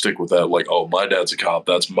to, stick with that. Like, oh, my dad's a cop.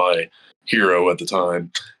 That's my hero at the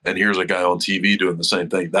time. And here's a guy on TV doing the same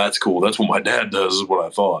thing. That's cool. That's what my dad does, is what I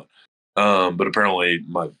thought. But apparently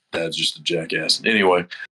my dad's just a jackass. Anyway,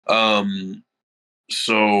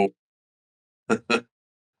 so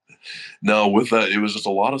no, with that, it was just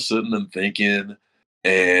a lot of sitting and thinking.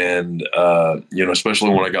 And,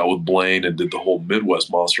 especially when I got with Blaine and did the whole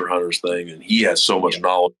Midwest Monster Hunters thing, and he has so much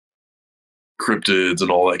knowledge, cryptids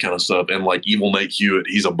and all that kind of stuff. And like Evil Nate Hewitt,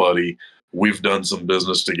 he's a buddy. We've done some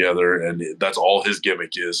business together, and that's all his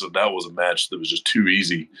gimmick is. So that was a match that was just too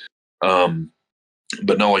easy.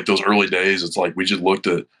 But no, like those early days, it's like we just looked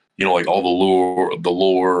at, like all the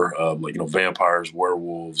lore, like, vampires,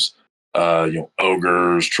 werewolves,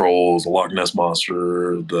 ogres, trolls, the Loch Ness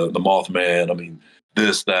Monster, the Mothman. I mean,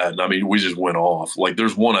 this, that, and I mean, we just went off. Like,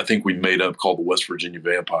 there's one I think we made up called the West Virginia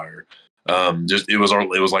Vampire. It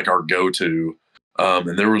was like our go-to.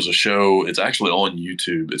 And there was a show. It's actually on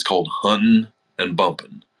YouTube. It's called Hunting and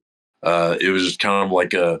Bumping. It was just kind of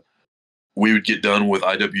like we would get done with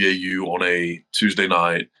IWAU on a Tuesday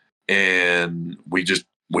night, and we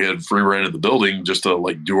had free reign of the building just to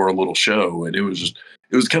like do our little show. And it was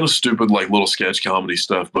kind of stupid, like little sketch comedy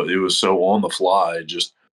stuff, but it was so on the fly.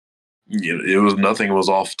 Just, nothing was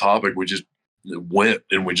off topic. We just went,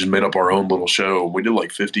 and we just made up our own little show. We did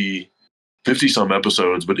like 50 some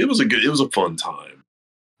episodes, but it was a fun time.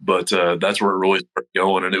 But that's where it really started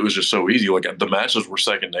going. And it was just so easy. Like, the matches were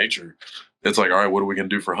second nature. It's like, all right, what are we going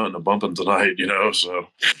to do for Hunting and Bumping tonight? So,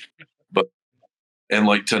 and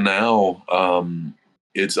like to now,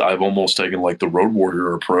 I've almost taken like the Road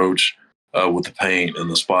Warrior approach with the paint and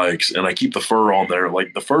the spikes, and I keep the fur on there.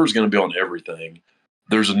 Like, the fur is going to be on everything.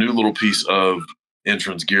 There's a new little piece of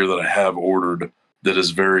entrance gear that I have ordered that is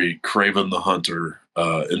very Craven the Hunter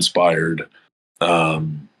inspired.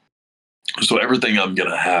 So everything I'm going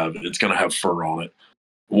to have, it's going to have fur on it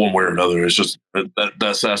one way or another. It's just that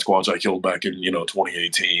Sasquatch I killed back in,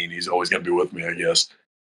 2018. He's always going to be with me, I guess.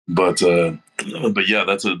 But yeah,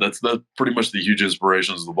 that's pretty much the huge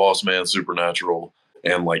inspirations: the Boss Man, Supernatural,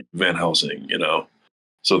 and like Van Helsing,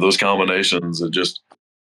 So those combinations,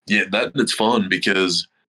 it's fun because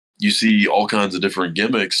you see all kinds of different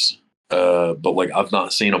gimmicks. But like, I've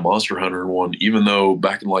not seen a Monster Hunter one, even though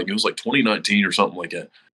back in it was like 2019 or something like that.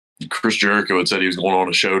 Chris Jericho had said he was going on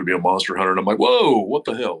a show to be a Monster Hunter, and I'm like, whoa, what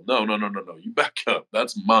the hell? No, you back up.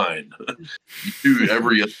 That's mine. You do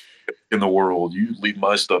every in the world. You leave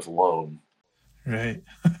my stuff alone. Right.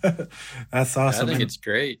 That's awesome. I think it's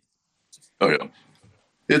great. Oh yeah,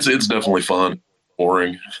 it's definitely fun.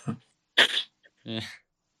 Boring. Yeah.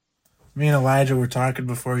 Me and Elijah were talking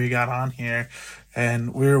before you got on here,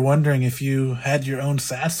 and we were wondering if you had your own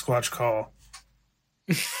Sasquatch call.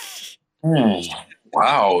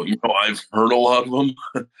 Wow, I've heard a lot of them.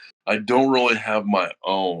 I don't really have my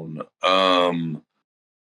own. Well,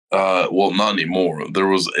 not anymore. There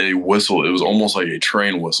was a whistle. It was almost like a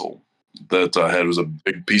train whistle that I had. It was a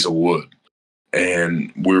big piece of wood,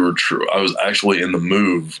 and I was actually in the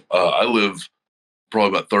move. I live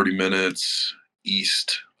probably about 30 minutes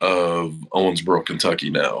east of Owensboro, Kentucky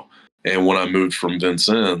now. And when I moved from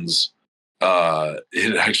Vincennes,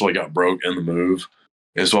 it actually got broke in the move.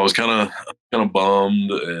 And so I was kind of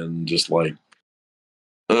bummed and just like,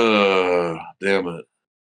 damn it.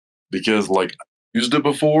 Because like, I used it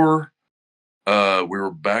before. We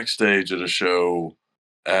were backstage at a show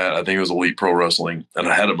at, I think it was Elite Pro Wrestling, and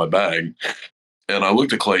I had it in my bag. And I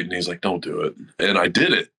looked at Clayton, he's like, don't do it. And I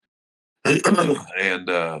did it.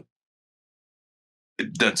 And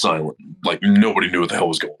dead silent. Like, nobody knew what the hell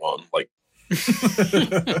was going on. Like,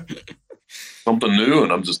 something new.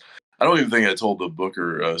 And I don't even think I told the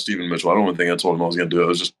booker, Stephen Mitchell, I don't even think I told him I was going to do it. I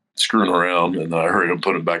was just screwing around, and I heard him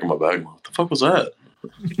put it back in my bag. What the fuck was that?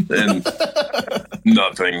 And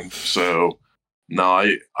nothing. So, no,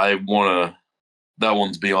 I want to, that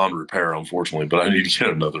one's beyond repair, unfortunately, but I need to get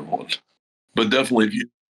another one. But definitely, if you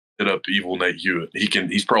hit up Evil Nate Hewitt, he can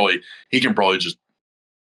probably just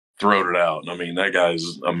throw it out. I mean, that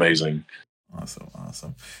guy's amazing.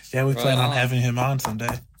 Awesome. Yeah, we plan on having him on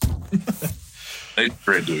someday. He's a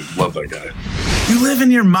great dude. Love that guy. You live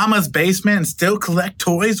in your mama's basement and still collect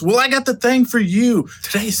toys? Well, I got the thing for you.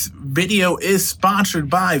 Today's video is sponsored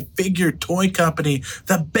by Figure Toy Company,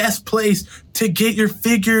 the best place to get your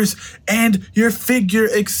figures and your figure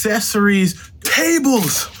accessories,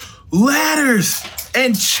 tables, ladders,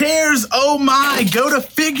 and chairs. Oh my, go to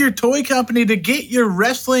Figure Toy Company to get your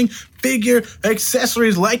wrestling figure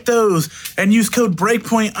accessories like those and use code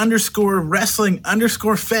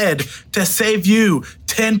breakpoint_wrestling_fed to save you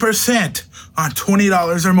 10% on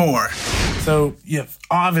 $20 or more. So,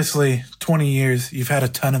 obviously 20 years, you've had a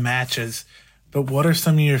ton of matches, but what are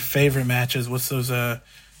some of your favorite matches? What's those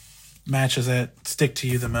matches that stick to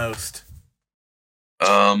you the most?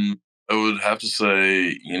 I would have to say,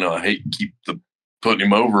 I hate to keep putting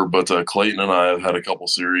him over, but Clayton and I have had a couple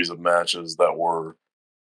series of matches that were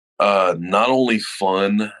not only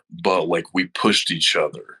fun, but like we pushed each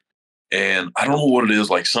other. And I don't know what it is,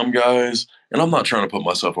 like some guys, and I'm not trying to put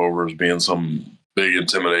myself over as being some big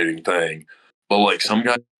intimidating thing, but like some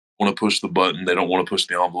guys want to push the button, they don't want to push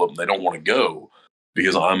the envelope, and they don't want to go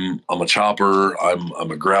because I'm a chopper,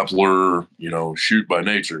 I'm a grappler, shoot by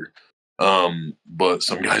nature. But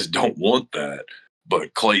some guys don't want that.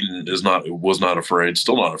 But Clayton was not afraid,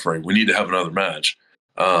 still not afraid. We need to have another match.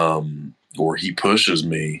 Or he pushes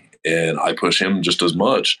me and I push him just as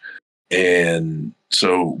much. And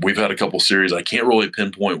so we've had a couple series. I can't really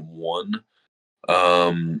pinpoint one,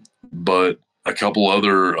 but a couple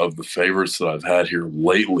other of the favorites that I've had here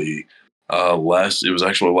lately. It was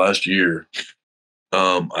actually last year.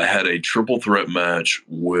 I had a triple threat match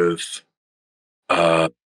with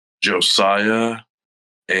Josiah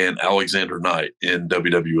and Alexander Knight in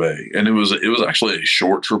WWA, and it was actually a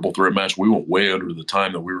short triple threat match. We went way under the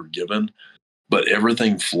time that we were given, but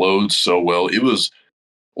everything flowed so well. It was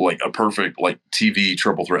like a perfect TV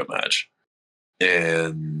triple threat match,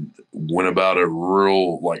 and went about it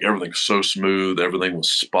real everything's so smooth. Everything was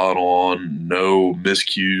spot on. No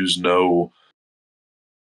miscues. No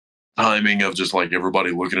timing of just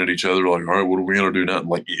everybody looking at each other all right, what are we gonna do now?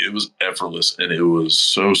 It was effortless and it was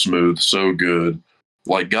so smooth, so good.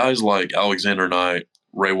 Guys like Alexander Knight,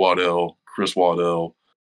 Ray Waddell, Chris Waddell,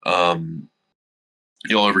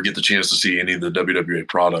 you'll ever get the chance to see any of the WWA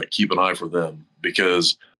product, keep an eye for them,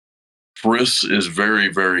 because Chris is very,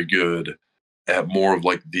 very good at more of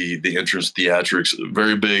the entrance theatrics.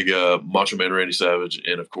 Very big Macho Man Randy Savage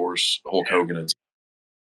and of course Hulk Hogan,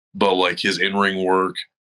 but his in-ring work,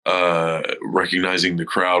 recognizing the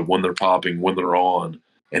crowd when they're popping, when they're on,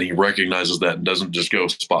 and he recognizes that and doesn't just go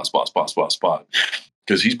spot,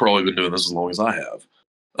 because he's probably been doing this as long as I have.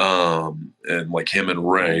 And him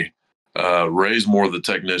and Ray, Ray's more the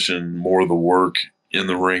technician, more the work in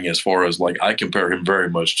the ring, as far as I compare him very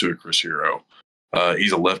much to a Chris Hero.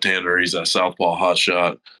 He's a left-hander, he's a southpaw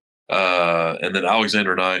hotshot. And then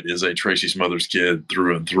Alexander Knight is a Tracy Smothers kid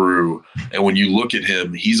through and through. And when you look at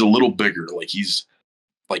him, he's a little bigger. He's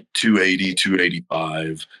 280,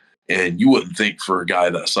 285. And you wouldn't think for a guy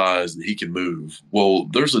that size that he can move. Well,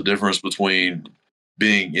 there's a difference between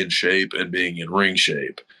being in shape and being in ring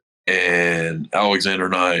shape. And Alexander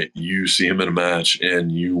Knight, you see him in a match and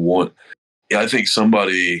I think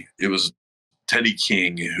it was Teddy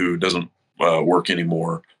King, who doesn't work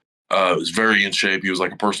anymore. Was very in shape. He was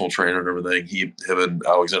like a personal trainer and everything. Him and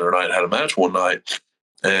Alexander Knight had a match one night,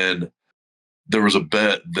 and there was a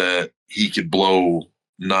bet that he could blow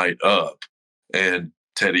Knight up. And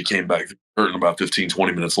Teddy came back hurting about 15,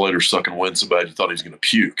 20 minutes later, sucking wind so bad he thought he was going to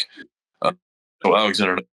puke. So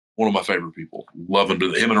Alexander Knight, one of my favorite people. Love him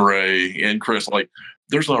and Ray and Chris.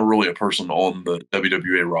 There's not really a person on the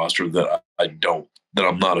WWA roster that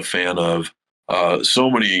I'm not a fan of. So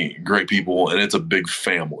many great people, and it's a big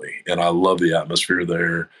family, and I love the atmosphere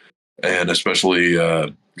there. And especially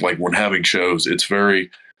when having shows, it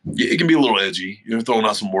can be a little edgy. You're throwing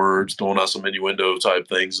out some words, throwing out some innuendo type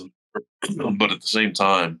things, but at the same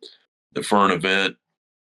time, for an event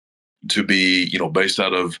to be based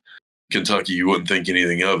out of Kentucky, you wouldn't think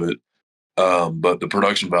anything of it. But the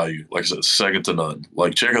production value, like I said, second to none.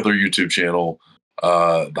 Check out their YouTube channel.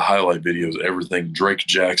 The highlight videos, everything. Drake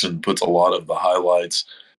Jackson puts a lot of the highlights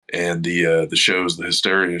and the shows, the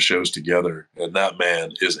Hysteria shows together, and that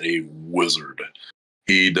man is a wizard.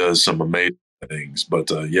 He does some amazing things. But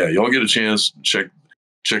y'all get a chance, check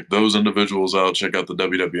those individuals out. Check out the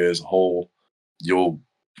WWA as a whole.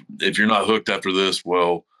 If you're not hooked after this,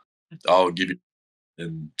 well, I'll give you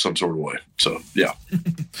in some sort of way. So yeah.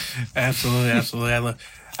 Absolutely. I'm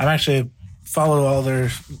actually follow all their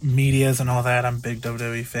medias and all that. I'm a big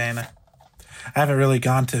WWE fan. I haven't really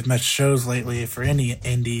gone to much shows lately for any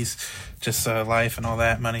indies, just life and all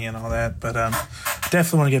that, money and all that. But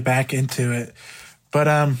definitely want to get back into it.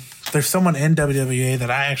 But there's someone in WWE that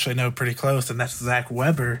I actually know pretty close, and that's Zach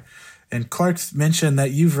Weber. And Clark's mentioned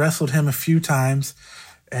that you've wrestled him a few times,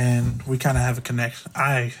 and we kind of have a connection.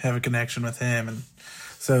 I have a connection with him, and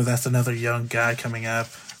so that's another young guy coming up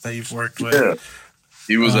that you've worked with. Yeah,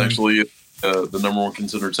 he was actually the number one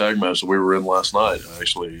considered tag match that we were in last night. I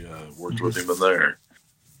actually worked with him in there.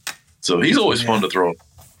 So he's always fun to throw.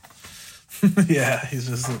 Yeah, he's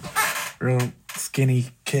just a real skinny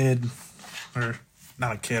kid, or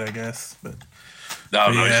not a kid, I guess. But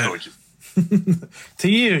no, he's still a kid. To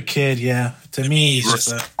you, a kid, yeah. To me, he's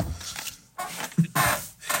just a.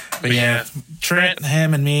 But yeah, Trent,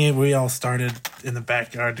 him, and me, we all started in the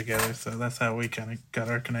backyard together, so that's how we kind of got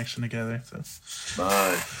our connection together. So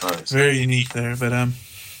nice. Very unique there. But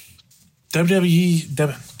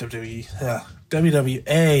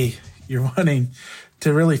WWA, you're wanting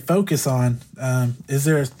to really focus on. Is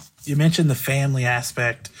there? You mentioned the family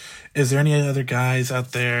aspect. Is there any other guys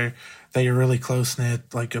out there that you're really close knit,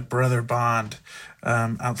 like a brother bond,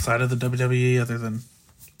 outside of the WWE, other than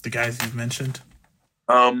the guys you've mentioned?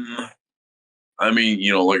 I mean,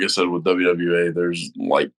 like I said, with WWA, there's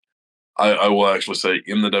I will actually say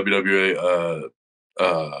in the WWA,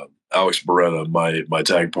 Alex Beretta, my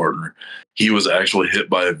tag partner, he was actually hit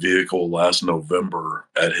by a vehicle last November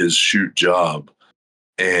at his shoot job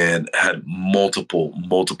and had multiple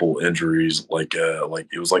injuries, like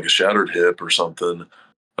it was like a shattered hip or something,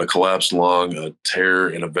 a collapsed lung, a tear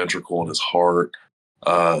in a ventricle in his heart,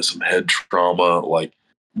 some head trauma,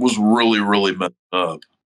 was really messed up.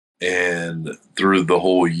 And through the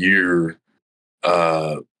whole year,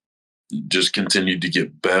 just continued to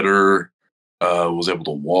get better, was able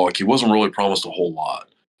to walk. He wasn't really promised a whole lot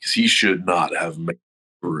because he should not have made it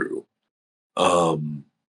through.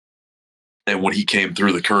 And when he came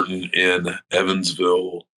through the curtain in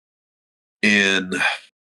Evansville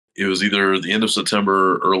it was either the end of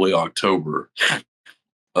September or early October,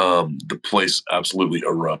 the place absolutely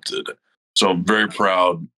erupted. So I'm very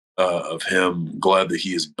proud of him. Glad that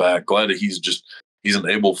he is back. Glad that he's an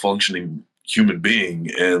able functioning human being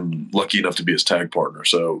and lucky enough to be his tag partner.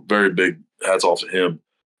 So very big hats off to him,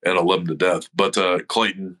 and I love him to death. But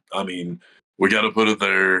Clayton, I mean, we got to put it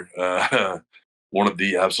there. One of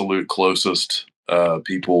the absolute closest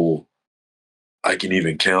people I can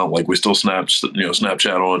even count. We still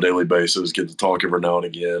Snapchat on a daily basis, get to talk every now and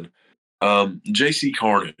again. JC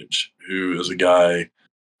Carnage, who is a guy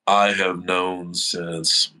I have known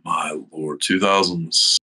since, my Lord,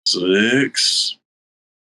 2006,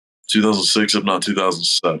 if not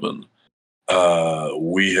 2007.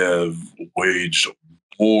 We have waged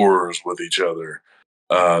wars with each other,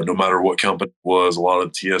 no matter what company it was. A lot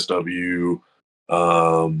of TSW,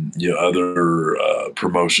 other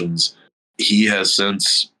promotions. He has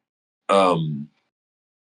since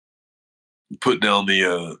put down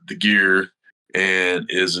the gear and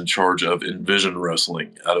is in charge of Envision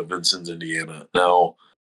Wrestling out of Vincennes, Indiana. Now,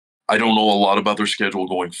 I don't know a lot about their schedule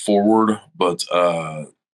going forward, but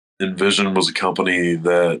Envision was a company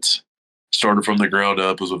that started from the ground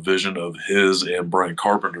up. It was a vision of his and Brian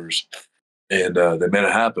Carpenter's, and they made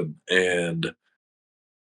it happen. And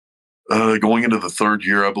going into the third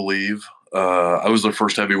year, I believe, I was their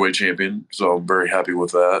first heavyweight champion, so I'm very happy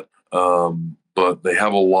with that. But they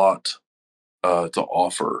have a lot to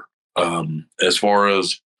offer. As far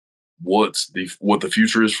as what the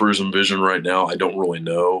future is for his Envision right now, I don't really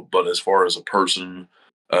know. But as far as a person,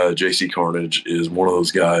 JC Carnage is one of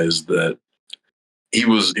those guys that he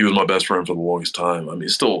was my best friend for the longest time. I mean,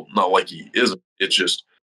 it's still not like he isn't. It's just,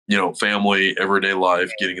 family, everyday life,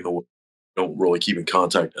 getting in the way. Don't really keep in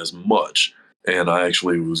contact as much. And I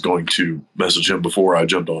actually was going to message him before I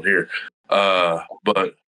jumped on here.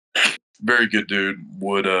 But very good dude.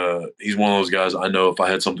 He's one of those guys I know if I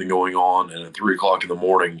had something going on and at 3:00 in the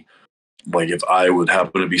morning, if I would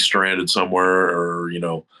happen to be stranded somewhere or,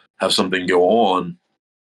 have something go on,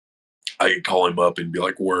 I could call him up and be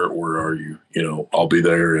like, where are you? I'll be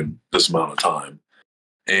there in this amount of time.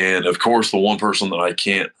 And of course, the one person that I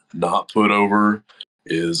can't not put over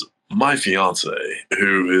is my fiance,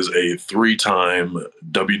 who is a 3-time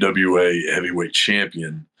WWA heavyweight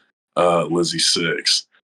champion, Lizzie Six.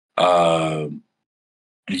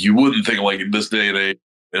 You wouldn't think in this day and age,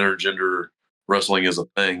 intergender wrestling is a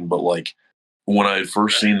thing, but when I had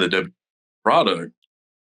first seen the W product,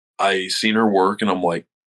 I seen her work and I'm like,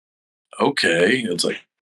 okay. It's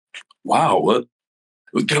wow, what? It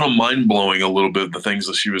was kind of mind blowing a little bit, the things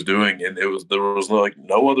that she was doing. And there was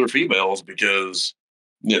no other females because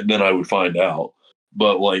then I would find out.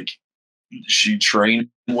 But she trained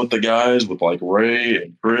with the guys, with like Ray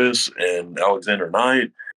and Chris and Alexander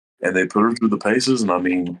Knight, and they put her through the paces. And I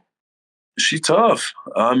mean, she's tough.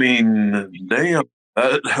 I mean, damn.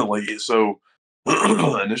 Like, so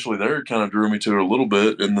initially there kind of drew me to her a little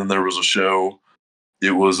bit. And then there was a show.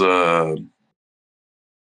 It was the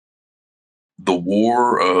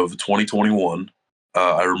War of 2021.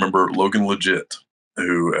 I remember Logan Legit,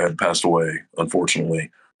 who had passed away, unfortunately.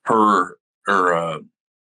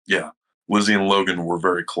 Yeah, Lizzie and Logan were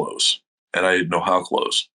very close, and I didn't know how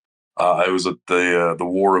close. I was at the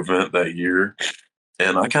War event that year,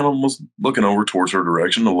 and I kind of was looking over towards her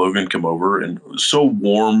direction. And Logan come over, and it was so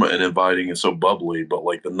warm and inviting and so bubbly, but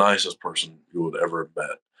like the nicest person you would ever have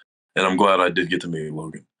met. And I'm glad I did get to meet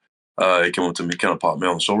Logan. He came up to me, kind of popped me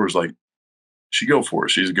on the shoulders, like, "She go for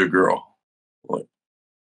it. She's a good girl." I'm like,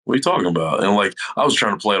 what are you talking about? And like, I was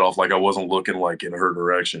trying to play it off like I wasn't looking like in her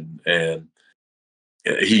direction, and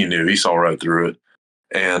he knew. He saw right through it,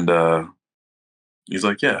 and he's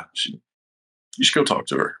like, "Yeah, you should go talk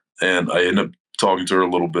to her." And I ended up talking to her a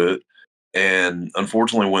little bit, and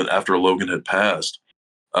unfortunately, when after Logan had passed,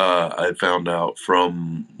 I had found out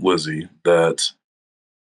from Lizzie that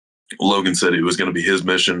Logan said it was going to be his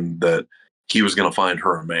mission, that he was going to find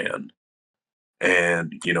her a man.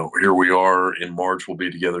 And, you know, here we are in March. We'll be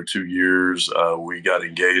together 2 years. We got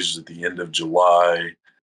engaged at the end of July.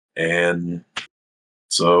 And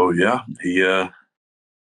so, yeah,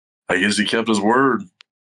 I guess he kept his word.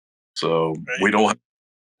 So we don't,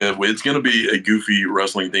 it's going to be a goofy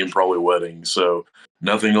wrestling themed, probably wedding. So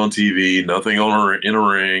nothing on TV, nothing in a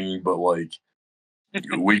ring, but like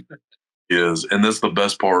we is, and that's the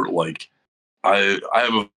best part. Like I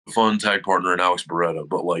have a fun tag partner in Alex Beretta,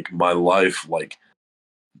 but like my life, like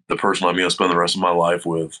the person I'm going to spend the rest of my life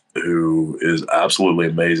with, who is absolutely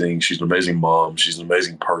amazing. She's an amazing mom. She's an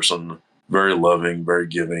amazing person, very loving, very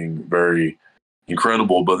giving, very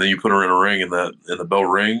incredible. But then you put her in a ring and the bell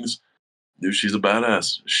rings, dude, she's a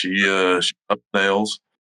badass. She up nails,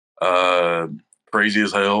 crazy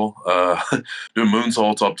as hell, doing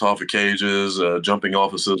moonsaults up top of cages, jumping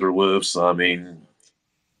off of scissor lifts. I mean,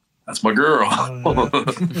 that's my girl. Oh,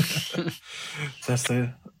 yeah. That's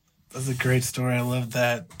a great story. I love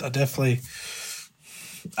that.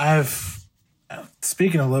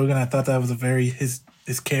 Speaking of Logan, I thought that was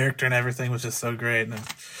his character and everything was just so great and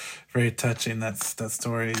very touching. That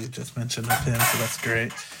story you just mentioned with him, so that's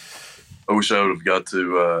great. I wish I would have got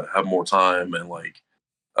to have more time and like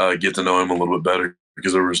get to know him a little bit better,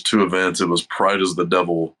 because there was 2 events. It was Pride as the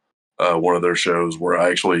Devil, one of their shows, where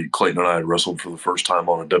Clayton and I had wrestled for the first time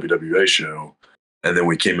on a WWA show, and then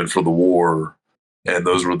we came in for the War, and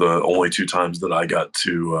those were the only 2 times that I got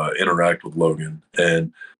to interact with Logan.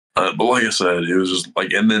 And but like I said, it was just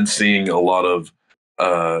like, and then seeing a lot of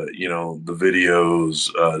you know, the videos,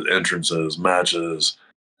 entrances, matches,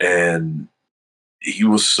 and he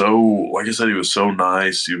was so, like I said, he was so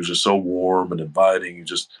nice. He was just so warm and inviting.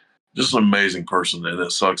 Just an amazing person. And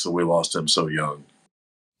it sucks that we lost him so young.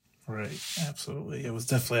 Right. Absolutely. It was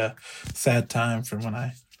definitely a sad time from when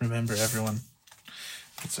I remember everyone.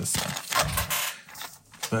 It's just,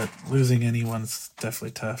 but losing anyone's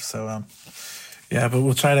definitely tough. So, yeah, but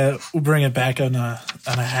we'll bring it back on a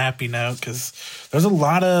happy note, because there's a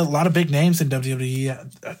lot of big names in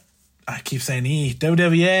WWE. I keep saying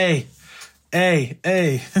WWA.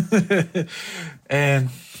 A. And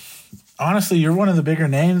honestly, you're one of the bigger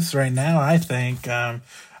names right now, I think. I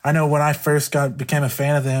know when I first became a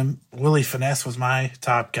fan of them, Willie Finesse was my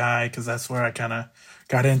top guy, because that's where I kind of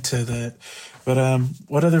got into the. But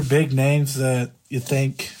what other big names that you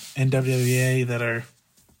think in WWE that are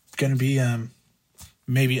going to be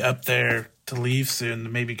maybe up there to leave soon, to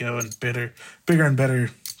maybe go in bigger and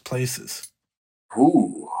better places?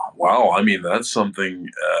 Ooh, wow. I mean, that's something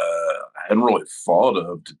I hadn't really thought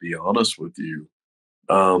of, to be honest with you.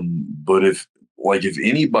 But if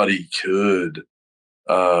anybody could,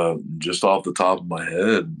 just off the top of my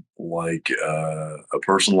head, like a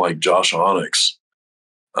person like Josh Onyx,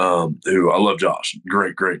 who I love Josh,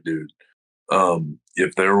 great dude.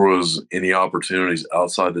 If there was any opportunities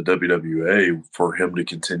outside the WWA for him to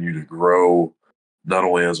continue to grow, not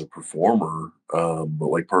only as a performer, but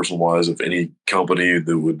like person wise, if any company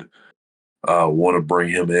that would want to bring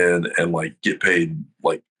him in and like get paid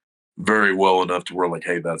like very well enough to where like,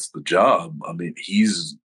 hey, that's the job. I mean,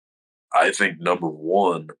 he's, I think, number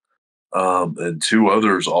 1. And 2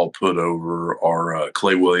 others I'll put over are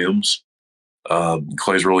Clay Williams.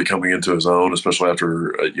 Clay's really coming into his own, especially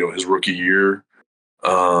after his rookie year.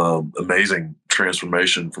 Amazing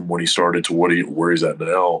transformation from when he started to where he's at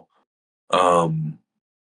now. And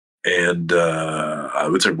I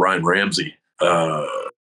would say Brian Ramsey.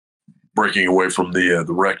 breaking away from the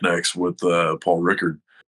Recknecks with Paul Rickard.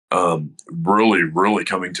 Really, really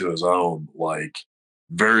coming to his own. Like,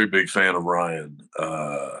 very big fan of Ryan.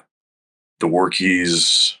 The work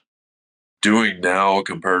he's doing now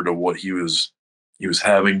compared to what he was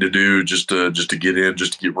having to do just to get in,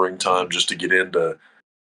 just to get ring time, just to get into,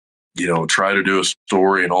 try to do a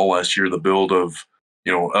story. And all last year, the build of,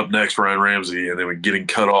 up next Ryan Ramsey, and then getting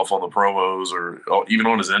cut off on the promos or even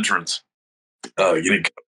on his entrance.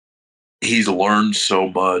 He's learned so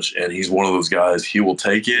much, and he's one of those guys. He will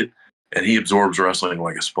take it, and he absorbs wrestling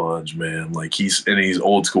like a sponge, man. Like he's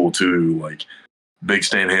old school too, like big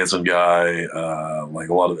Stan Hansen guy, like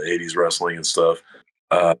a lot of the '80s wrestling and stuff.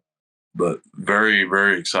 But very,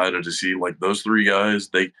 very excited to see like those three guys.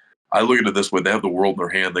 I look at it this way: they have the world in their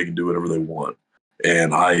hand; they can do whatever they want.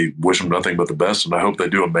 And I wish them nothing but the best, and I hope they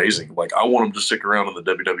do amazing. Like, I want them to stick around in the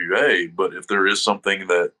WWA, but if there is something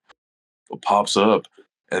that pops up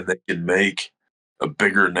and they can make a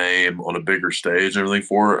bigger name on a bigger stage and everything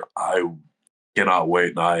for it, I cannot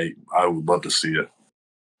wait, and I would love to see it.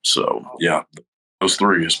 So, yeah, those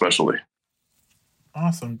three especially.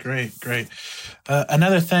 Awesome. Great.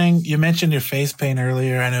 Another thing, you mentioned your face paint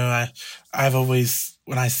earlier. I know I've always,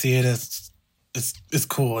 when I see it, it's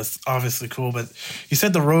cool. It's obviously cool, but you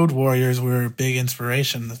said the Road Warriors were a big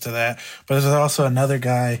inspiration to that. But there's also another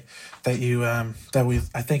guy that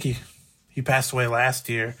I think he passed away last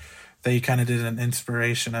year, that you kind of did an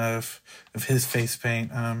inspiration of his face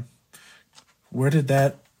paint. When did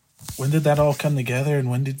that all come together, and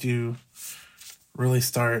when did you really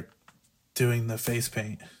start doing the face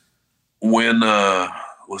paint? When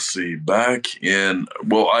let's see, back in,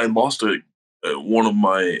 I lost one of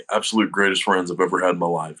my absolute greatest friends I've ever had in my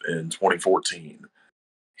life in 2014.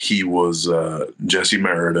 He was Jesse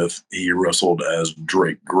Meredith. He wrestled as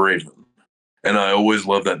Drake Graven, and I always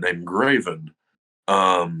loved that name, Graven.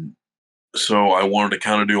 So I wanted to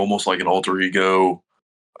kind of do almost like an alter ego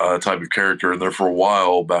type of character. And there for a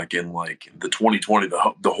while, back in like the 2020,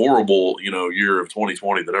 the horrible year of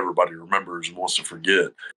 2020 that everybody remembers and wants to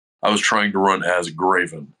forget, I was trying to run as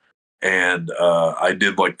Graven, and I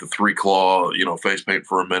did like the 3-claw face paint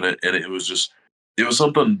for a minute, and it was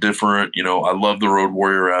something different. I love the Road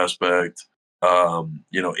Warrior aspect.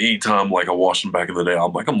 Anytime like I watched them back in the day,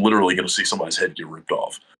 I'm literally going to see somebody's head get ripped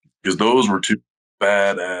off, because those were two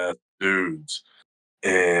badass dudes.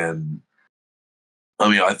 And I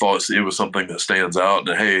mean, I thought it was something that stands out.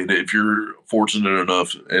 And hey, if you're fortunate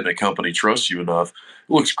enough and a company trusts you enough,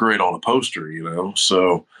 it looks great on a poster,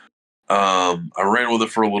 So I ran with it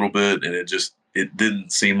for a little bit, and it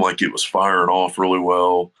didn't seem like it was firing off really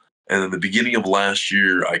well. And in the beginning of last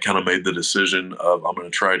year, I kind of made the decision of, I'm going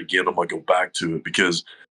to try it again. I'm going to go back to it, because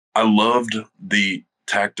I loved the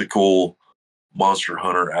tactical Monster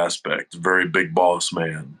Hunter aspect. Very big boss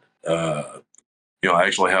man. I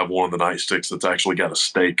actually have one of the nightsticks that's actually got a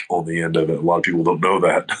stake on the end of it. A lot of people don't know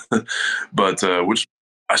that, but which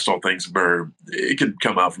I still think it could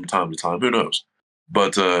come out from time to time. Who knows?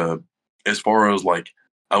 But as far as like,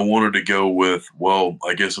 I wanted to go with,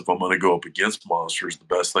 I guess if I'm going to go up against monsters, the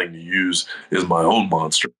best thing to use is my own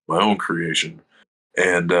monster, my own creation,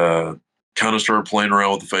 and kind of started playing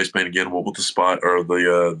around with the face paint again, with the spot or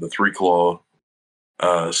the 3-claw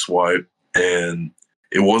swipe. And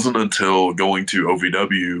it wasn't until going to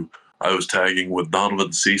OVW, I was tagging with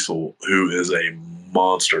Donovan Cecil, who is a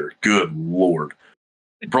monster. Good Lord.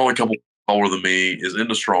 Probably a couple taller than me, is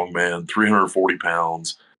into strongman, 340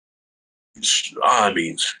 pounds. I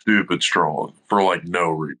mean, stupid strong for like no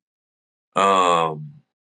reason.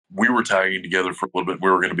 We were tagging together for a little bit. We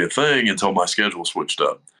were going to be a thing until my schedule switched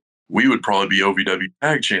up. We would probably be OVW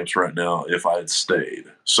tag champs right now if I had stayed.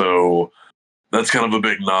 So that's kind of a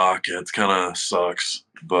big knock. It kind of sucks,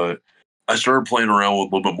 but I started playing around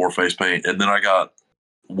with a little bit more face paint, and then I got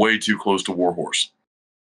way too close to Warhorse.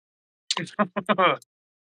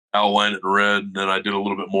 Outline it in red, and then I did a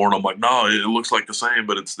little bit more, and I'm like, no, it looks like the same,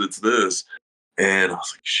 but it's this. And I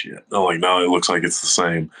was like, shit. I'm like, no, it looks like it's the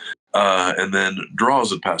same. And then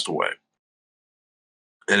Draws had passed away.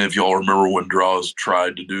 And if y'all remember when Draws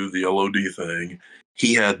tried to do the LOD thing,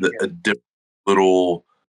 he had a different little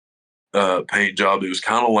paint job. It was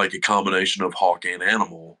kind of like a combination of Hawk and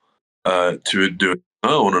Animal to do it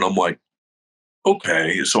own. And I'm like,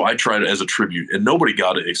 okay. So I tried it as a tribute, and nobody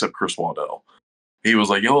got it except Chris Waddell. He was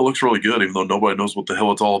like, yo, it looks really good, even though nobody knows what the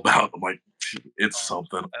hell it's all about. I'm like, it's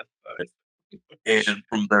something. And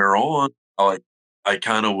from there on, I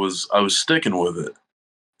was sticking with it.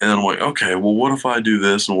 And I'm like, okay, well, what if I do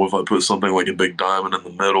this? And what if I put something like a big diamond in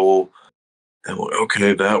the middle? And I'm like,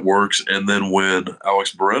 okay, that works. And then when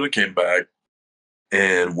Alex Beretta came back,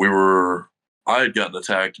 and we were I had gotten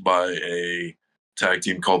attacked by a tag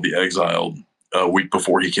team called the Exiled a week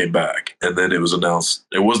before he came back, and then it was announced.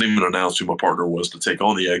 It wasn't even announced who my partner was to take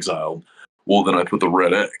on the Exiled. Well, then I put the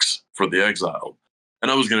red X for the Exiled, and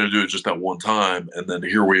I was going to do it just that one time, and then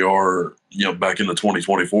here we are, back into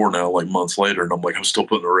 2024 now, like months later, and I'm like, I'm still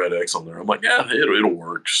putting a red X on there. I'm like, yeah, it'll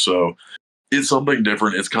work. So it's something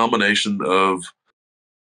different. It's a combination of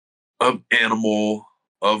Animal,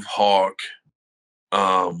 of Hawk,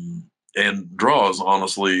 and draws,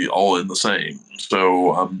 honestly, all in the same.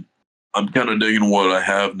 So I'm kind of digging what I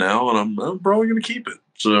have now, and I'm probably going to keep it.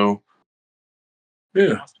 So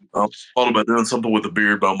yeah, I thought about doing something with a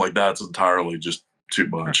beard, but I'm like, that's entirely just too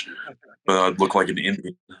much. I'd look like an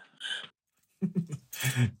Indian.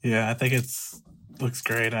 Yeah, I think looks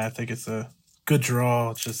great. I think it's a good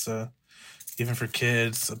draw. It's just even for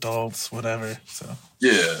kids, adults, whatever. So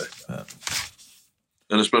yeah,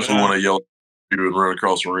 and especially when I yell at you and run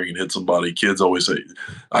across the ring and hit somebody, kids always say,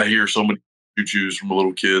 I hear so many choo-choos from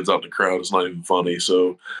little kids out in the crowd. It's not even funny.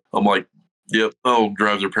 So I'm like, yep, I'll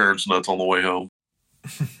drive their parents nuts on the way home.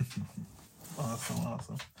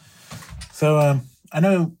 Awesome. So I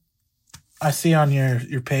know I see on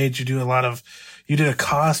your page you did a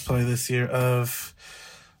cosplay this year of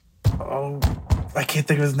I can't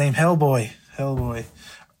think of his name, Hellboy.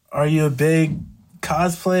 Are you a big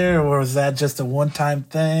cosplayer, or was that just a one-time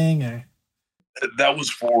thing? Or that was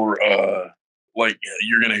for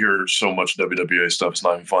you're gonna hear so much WWA stuff, it's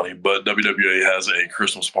not even funny, but WWA has a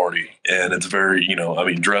Christmas party, and it's very,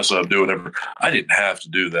 dress up, do whatever. I didn't have to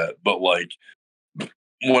do that, but like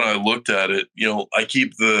when I looked at it, I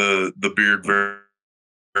keep the beard very,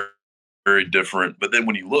 very different, but then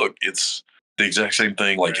when you look, it's the exact same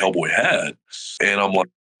thing like Hellboy had, and I'm like,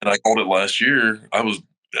 and I called it last year. That was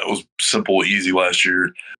simple, easy last year.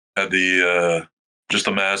 Had the just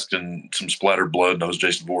a mask and some splattered blood, and I was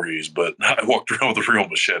Jason Voorhees, but I walked around with a real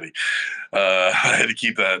machete. I had to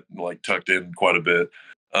keep that like tucked in quite a bit.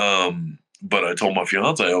 But I told my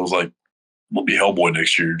fiance, I was like, we'll be Hellboy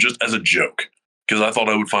next year, just as a joke, because I thought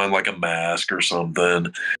I would find like a mask or something.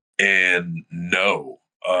 And no,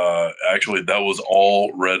 actually, that was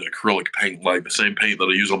all red acrylic paint, like the same paint that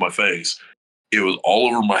I use on my face. It was all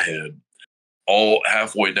over my head, all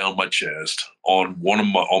halfway down my chest, on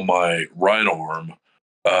my right arm,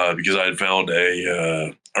 because I had found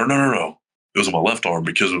or no, it was on my left arm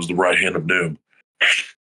because it was the right hand of Doom.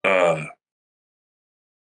 Oh,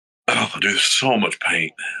 dude, so much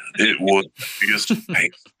paint. It was the biggest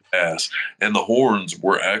pain ass. And the horns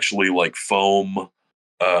were actually like foam.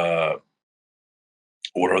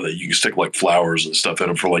 What are they? You can stick like flowers and stuff in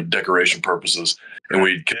them for like decoration purposes. And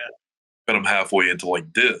we'd cut them halfway into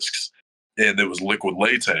like discs. And there was liquid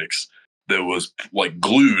latex that was like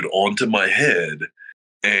glued onto my head.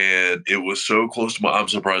 And it was so close to I'm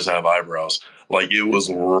surprised I have eyebrows. Like it was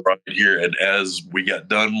right here. And as we got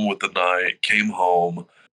done with the night, came home,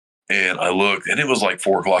 and I looked, and it was like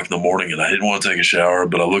 4:00 in the morning, and I didn't want to take a shower,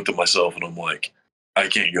 but I looked at myself and I'm like, I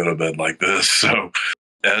can't go to bed like this. So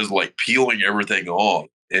as like peeling everything off,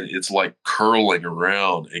 and it's like curling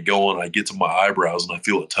around and going, I get to my eyebrows and I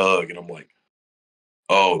feel a tug, and I'm like,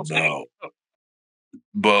 oh no.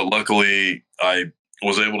 But luckily I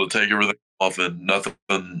was able to take everything off, and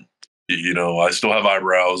nothing, I still have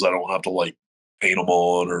eyebrows. I don't have to like paint them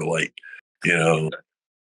on or like, oh,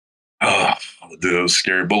 dude, it was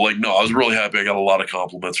scary. But like, no, I was really happy. I got a lot of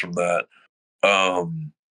compliments from that.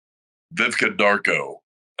 Vivka Darko,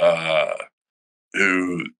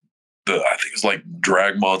 who I think is like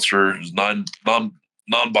drag monster, is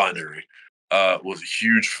non-binary, was a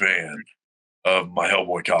huge fan of my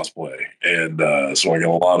Hellboy cosplay, and so I got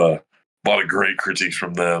a lot of great critiques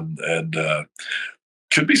from them, and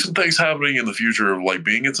could be some things happening in the future of like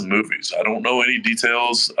being in some movies. I don't know any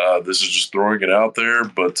details. This is just throwing it out there,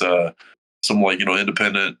 but some like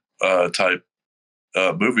independent type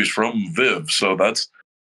movies from Viv. So that's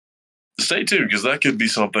stay tuned, because that could be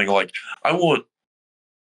something like I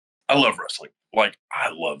love wrestling. Like I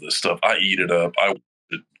love this stuff. I eat it up. I watch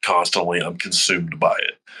it constantly. I'm consumed by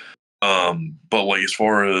it. But like as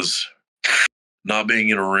far as not being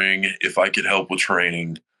in a ring, if I could help with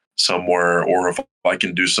training somewhere, or if I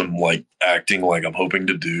can do some like acting like I'm hoping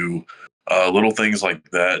to do, little things like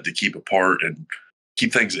that to keep apart and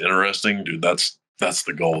keep things interesting, dude, that's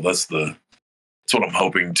the goal. That's what I'm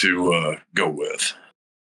hoping to go with.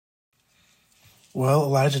 Well,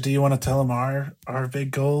 Elijah, do you want to tell them our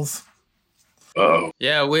big goals? Oh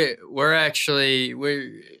yeah, we're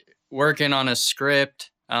working on a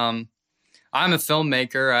script. I'm a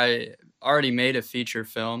filmmaker. I already made a feature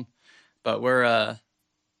film, but we're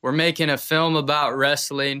making a film about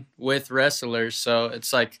wrestling with wrestlers. So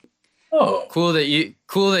it's like Oh, Cool that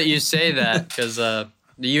you say that, because the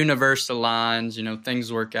universe aligns,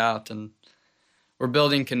 things work out, and we're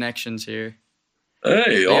building connections here.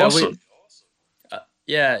 hey, But awesome.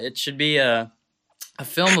 yeah, it should be a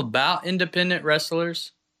film about independent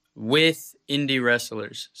wrestlers with indie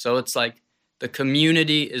wrestlers. So it's like the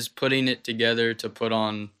community is putting it together to put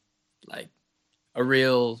on like a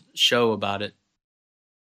real show about it.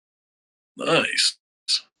 Nice.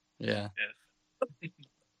 Yeah.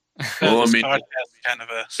 Well, I This mean, podcast is kind of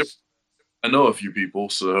a I know a few people,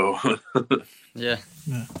 so Yeah.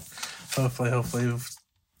 hopefully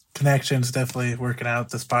connections definitely working out.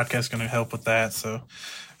 This podcast is going to help with that, so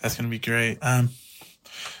that's going to be great.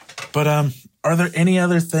 But are there any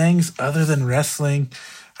other things other than wrestling?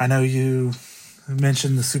 I know you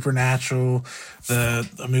mentioned the supernatural,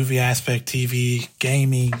 the movie aspect, TV,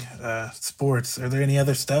 gaming, sports. Are there any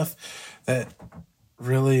other stuff that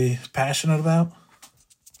really passionate about?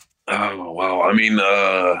 oh wow. I mean,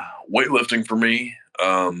 weightlifting for me.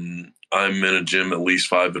 I'm in a gym at least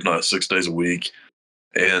 5, if not 6 days a week.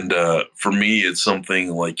 And for me, it's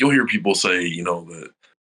something like you'll hear people say,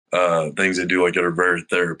 that things they do like it are very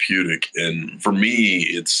therapeutic. And for me,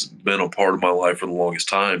 it's been a part of my life for the longest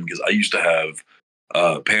time because I used to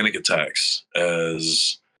have panic attacks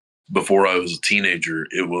as before I was a teenager.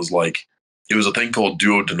 It was a thing called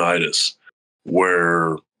duodenitis,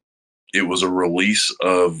 where it was a release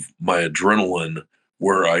of my adrenaline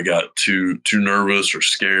where I got too nervous or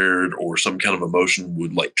scared or some kind of emotion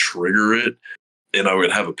would like trigger it, and I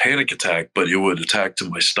would have a panic attack, but it would attack to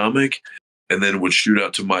my stomach and then would shoot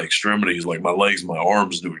out to my extremities, like my legs, my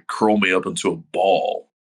arms, and it would curl me up into a ball.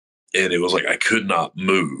 And it was like I could not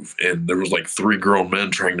move. And there was like 3 grown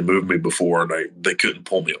men trying to move me before, and they couldn't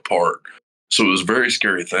pull me apart. So it was a very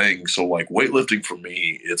scary thing. So like weightlifting for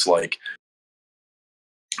me, it's like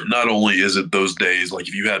not only is it those days, like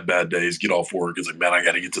if you had bad days, get off work, it's like, man, I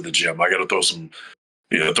got to get to the gym. I got to throw some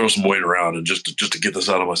weight around and just to get this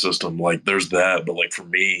out of my system. Like there's that, but like for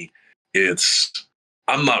me, it's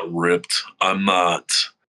I'm not ripped. I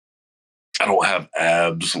don't have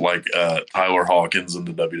abs like Tyler Hawkins in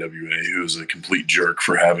the WWE, who's a complete jerk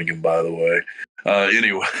for having him, by the way.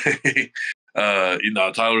 Anyway,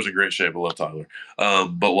 Tyler's in great shape. I love Tyler.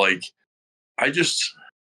 But like,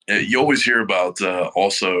 you always hear about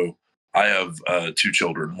also, I have 2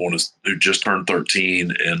 children. One is who just turned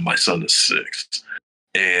 13 and my son is 6.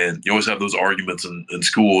 And you always have those arguments in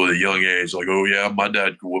school at a young age, like, oh yeah, my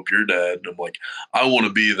dad could whoop your dad. And I'm like, I want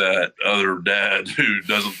to be that other dad who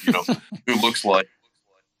doesn't, who looks like,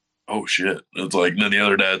 oh shit. It's like, and then the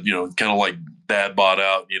other dad, kind of like dad bought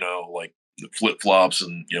out, like flip flops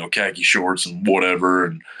and, khaki shorts and whatever.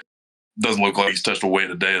 And doesn't look like he's touched a weight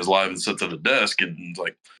in a day in his life and sits at a desk and it's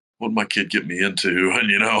like, what did my kid get me into?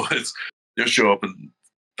 And, they'll show up in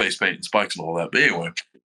face paint and spikes and all that. But anyway,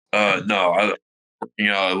 no, working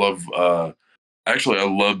out. I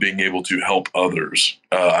love being able to help others.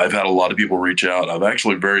 I've had a lot of people reach out. I've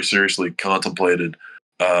actually very seriously contemplated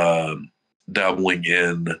dabbling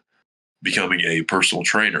in becoming a personal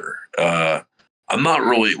trainer. I'm not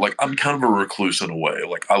really I'm kind of a recluse in a way.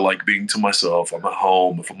 Like I like being to myself. I'm at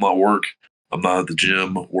home. If I'm not at work, I'm not at the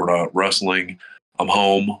gym. We're not wrestling. I'm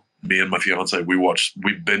home. Me and my fiance, we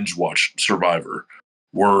binge watch Survivor.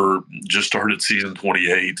 We're just started season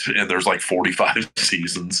 28 and there's like 45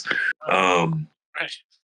 seasons. We're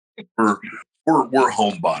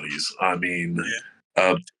homebodies. I mean,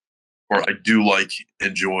 or I do like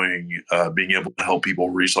enjoying being able to help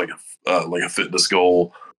people reach like a fitness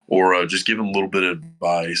goal or just give them a little bit of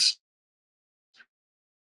advice.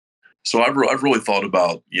 So I've really thought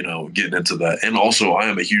about getting into that, and also I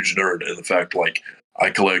am a huge nerd in the fact like I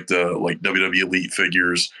collect like WWE Elite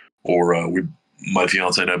figures, or my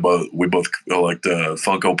fiance and I both collect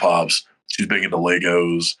Funko Pops. She's big into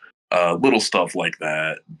Legos, little stuff like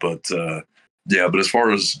that. But yeah, but as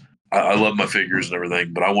far as I love my figures and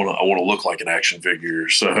everything, but I want to look like an action figure.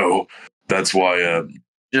 So that's why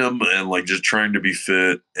gym and like just trying to be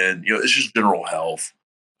fit, and it's just general health.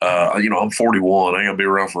 I'm 41. I ain't gonna be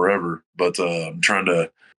around forever, but I'm trying to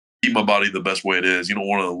keep my body the best way it is. You don't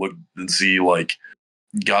want to look and see like,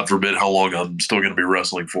 God forbid, how long I'm still going to be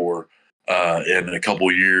wrestling for in a couple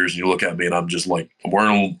of years. And you look at me and I'm just like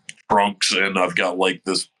wearing trunks and I've got like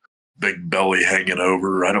this big belly hanging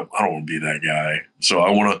over. I don't want to be that guy. So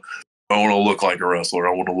I want to look like a wrestler.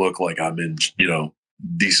 I want to look like I'm in,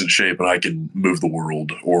 decent shape and I can move the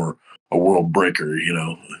world, or a world breaker,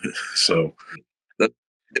 So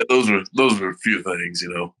those are a few things,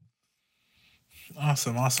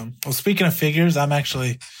 Awesome. Well, speaking of figures, I'm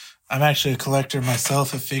actually a collector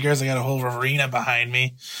myself of figures. I got a whole arena behind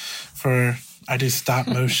me for I do stop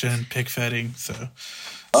motion pig feeding, so.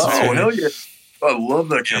 Hell yeah! I love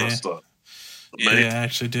that kind of stuff. Yeah, I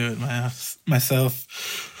actually do it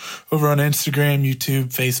myself over on Instagram, YouTube,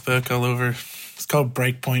 Facebook, all over. It's called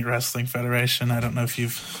Breakpoint Wrestling Federation. I don't know if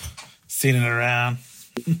you've seen it around.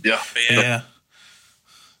 Yeah.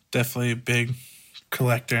 Definitely a big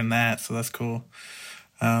collector in that, so that's cool.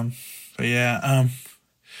 But yeah,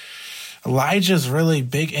 Elijah's really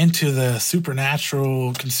big into the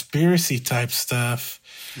supernatural conspiracy type stuff.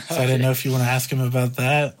 So I didn't know if you want to ask him about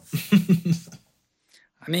that.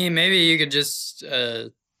 I mean, maybe you could just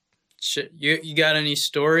you got any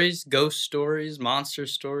stories, ghost stories, monster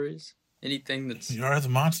stories, anything that's... You are the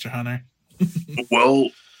monster hunter. Well,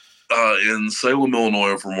 in Salem,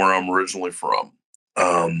 Illinois, from where I'm originally from,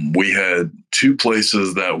 we had two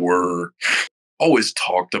places that were always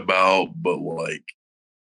talked about, but like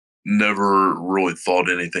never really thought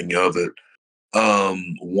anything of it.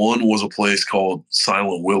 One was a place called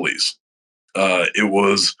Silent Willie's. It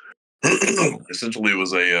was essentially, it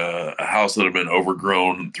was a house that had been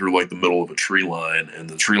overgrown through like the middle of a tree line, and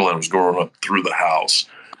the tree line was growing up through the house.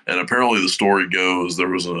 And apparently, the story goes there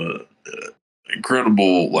was a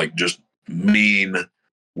incredible, like, just mean,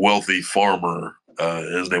 wealthy farmer.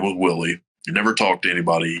 His name was Willie. He never talked to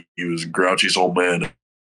anybody. He was the grouchiest old man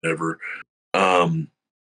ever.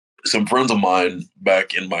 Some friends of mine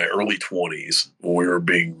back in my early 20s, when we were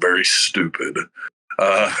being very stupid,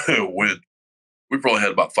 we probably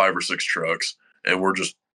had about 5 or 6 trucks, and we're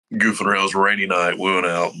just goofing around. It was a rainy night. We went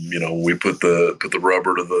out, and, we put the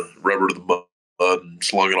rubber to the mud and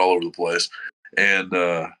slung it all over the place, and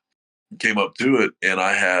came up to it. And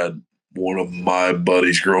I had one of my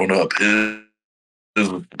buddies growing up. His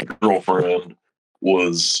girlfriend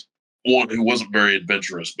was one who wasn't very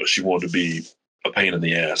adventurous, but she wanted to be a pain in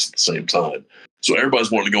the ass at the same time. So everybody's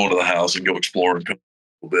wanting to go into the house and go explore and come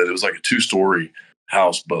a little bit. It was like a 2-story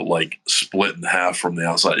house, but like split in half from the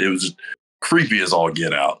outside. It was creepy as all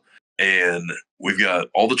get out. And we've got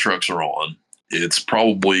all the trucks are on. It's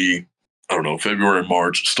probably, I don't know, February,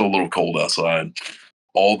 March, still a little cold outside.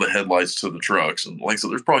 All the headlights to the trucks, and like I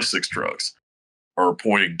said, there's probably 6 trucks, are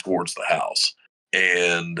pointing towards the house.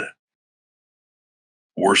 And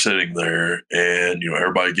we're sitting there, and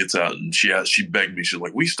everybody gets out, and she begged me. She's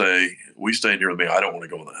like, "We stay in here with me. I don't want to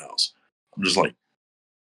go in the house." I'm just like,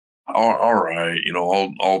 all right,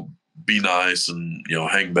 I'll be nice and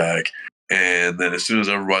hang back. And then as soon as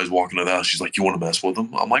everybody's walking to the house, she's like, "You want to mess with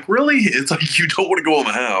them?" I'm like, "Really?" It's like, you don't want to go in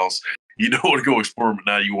the house, you don't want to go explore, but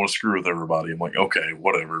now you want to screw with everybody. I'm like, okay,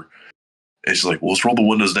 whatever. And she's like, "Well, let's roll the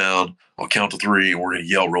windows down. I'll count to 3, and we're gonna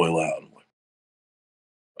yell really loud." I'm like,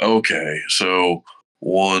 okay, so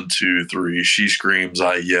 1, 2, 3. She screams,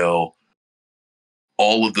 I yell.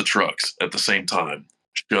 All of the trucks at the same time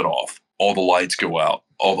shut off. All the lights go out.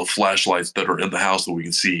 All the flashlights that are in the house that we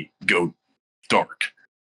can see go dark.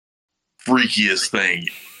 Freakiest thing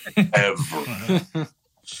ever.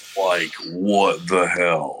 Like, what the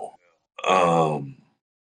hell?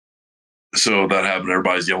 So that happened.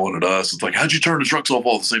 Everybody's yelling at us. It's like, how'd you turn the trucks off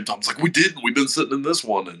all at the same time? It's like, we didn't. We've been sitting in this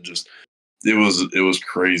one, and just it was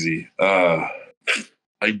crazy.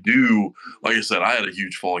 I do, like I said, I had a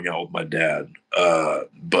huge falling out with my dad,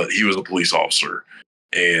 but he was a police officer.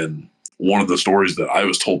 And one of the stories that I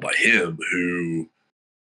was told by him, who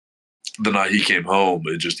the night he came home,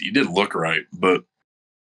 he didn't look right, but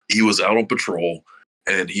he was out on patrol,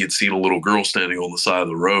 and he had seen a little girl standing on the side of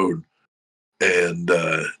the road, and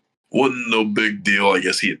wasn't no big deal. I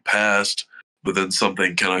guess he had passed, but then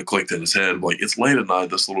something kind of clicked in his head. Like, it's late at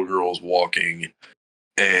night. This little girl is walking,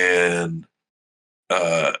 and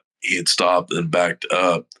he had stopped and backed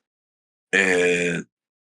up, and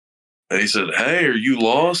he said, "Hey, are you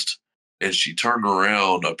lost?" And she turned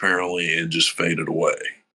around apparently and just faded away,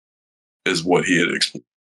 is what he had explained.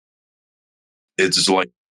 It's just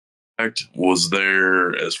like, was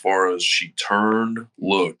there as far as she turned,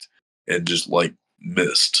 looked, and just like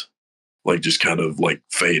missed, like just kind of like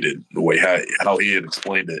faded the way how he had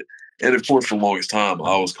explained it. And of course, for the longest time,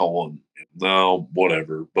 I was calling, no,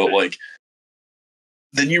 whatever. But like,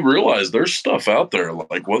 then you realize there's stuff out there,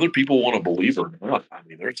 like whether people want to believe or not. I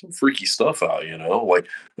mean, there's some freaky stuff out, Like,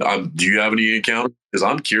 do you have any encounters? Because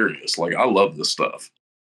I'm curious. Like, I love this stuff.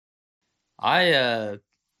 I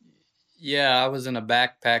was in a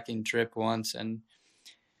backpacking trip once, and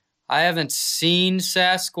I haven't seen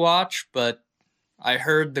Sasquatch, but I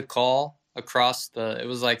heard the call across it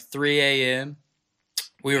was like 3 a.m.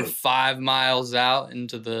 We were 5 miles out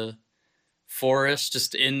into the forest,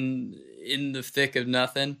 just in the thick of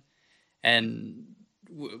nothing, and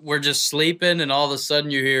we're just sleeping, and all of a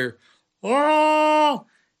sudden you hear, "Oh!"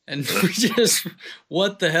 And we just,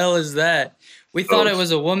 what the hell is that? We thought it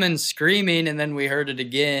was a woman screaming, and then we heard it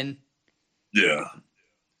again. Yeah.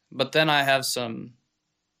 But then I have some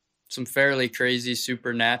fairly crazy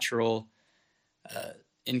supernatural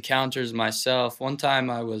encounters myself. One time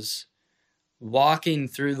I was walking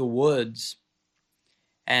through the woods,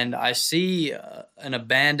 and I see an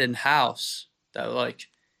abandoned house that like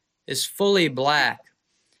is fully black.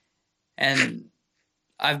 And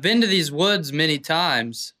I've been to these woods many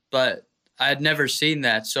times, but I had never seen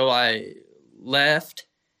that. So I left,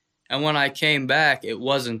 and when I came back, it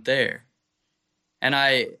wasn't there. And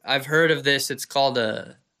I've heard of this. It's called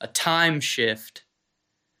a time shift.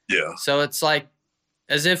 Yeah. So it's like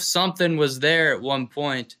as if something was there at one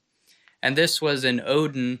point. And this was in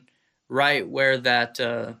Odin, right where that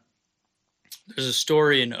there's a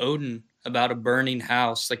story in Odin about a burning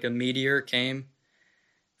house. Like a meteor came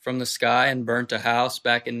from the sky and burnt a house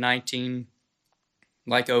back in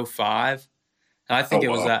 1905. And I think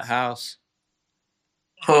it was that house.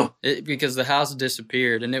 Huh. Because the house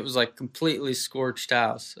disappeared, and it was like completely scorched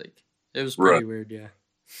house. Like it was pretty weird, yeah.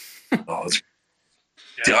 Oh, see,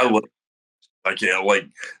 I can't, like,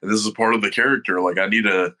 this is a part of the character. Like, I need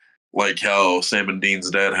to, like how Sam and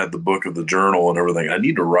Dean's dad had the book of the journal and everything. I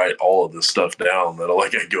need to write all of this stuff down that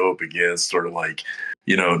I go up against. Sort of like,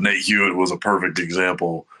 Nate Hewitt was a perfect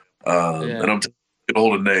example. And I'm get a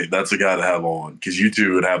hold of Nate. That's the guy to have on, because you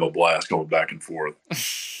two would have a blast going back and forth.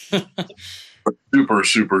 Super,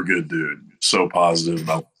 super good dude. So positive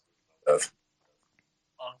about stuff.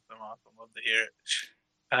 Awesome. Love to hear it.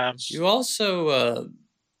 You also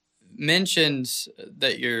mentioned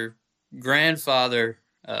that your grandfather,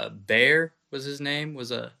 Bear was his name,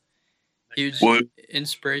 was a huge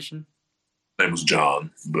inspiration. His name was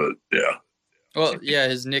John, but yeah. Well, yeah,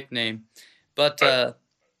 his nickname. But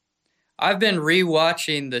I've been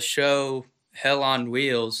rewatching the show Hell on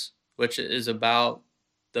Wheels, which is about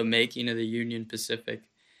the making of the Union Pacific.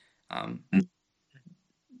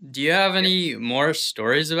 Do you have any more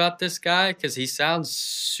stories about this guy? Because he sounds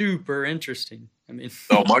super interesting. I mean,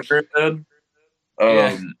 my granddad.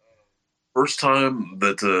 First time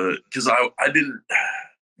that, because I didn't,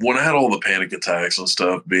 when I had all the panic attacks and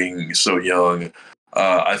stuff, being so young,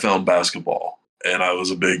 I found basketball, and I was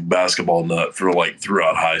a big basketball nut for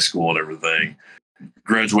throughout high school and everything.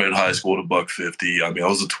 Graduated high school at $1.50. I mean, I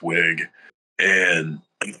was a twig, and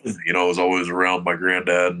I was always around my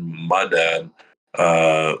granddad and my dad.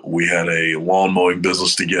 We had a lawn mowing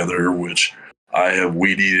business together, which I have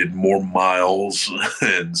weed eated more miles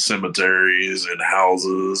and cemeteries and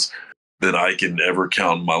houses than I can ever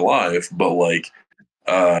count in my life. But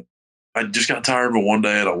I just got tired of it one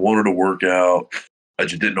day and I wanted to work out. I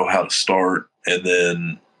just didn't know how to start. And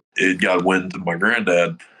then it got wind to my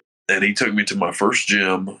granddad, and he took me to my first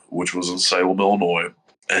gym, which was in Salem, Illinois.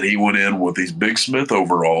 And he went in with these big Smith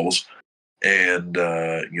overalls and,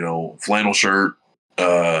 flannel shirt,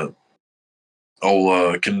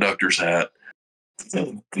 conductor's hat,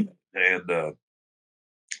 and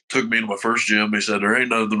took me to my first gym. He said, there ain't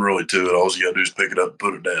nothing really to it. All you got to do is pick it up and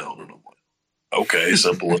put it down. And I'm like, okay,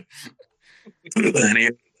 simple. And he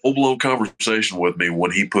had a full-blown conversation with me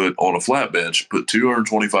when he put on a flat bench, put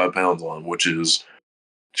 225 pounds on, which is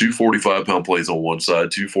 2 45-pound plates on one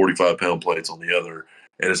side, 2 45-pound plates on the other,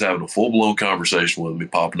 and is having a full-blown conversation with me,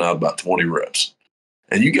 popping out about 20 reps.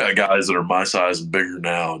 And you got guys that are my size and bigger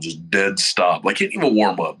now, just dead stop. Like, can't even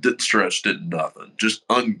warm up, didn't stretch, didn't nothing. Just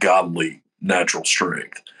ungodly natural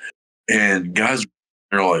strength. And guys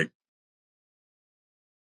are like,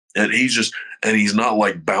 and he's not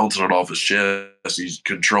like bouncing it off his chest. He's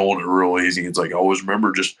controlling it real easy. It's like, always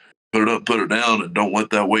remember, just put it up, put it down, and don't let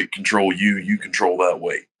that weight control you. You control that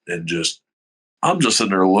weight. And I'm just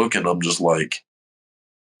sitting there looking. I'm just like,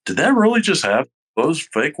 did that really just happen? Those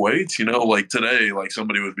fake weights, like today, like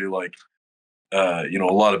somebody would be like, a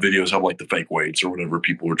lot of videos have like the fake weights or whatever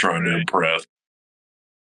people were trying to impress.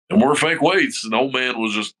 And we're fake weights. And old man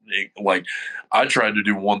was just like, I tried to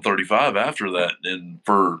do 135 after that. And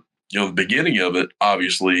for, the beginning of it,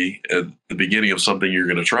 obviously, at the beginning of something you're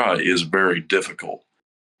going to try is very difficult.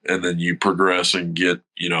 And then you progress and get,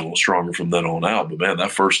 stronger from then on out. But man,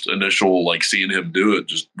 that first initial, seeing him do it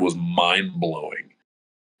just was mind blowing.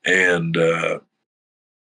 And,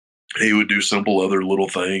 he would do simple other little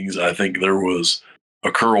things. I think there was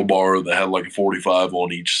a curl bar that had like a 45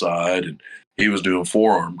 on each side, and he was doing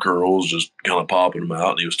forearm curls, just kind of popping them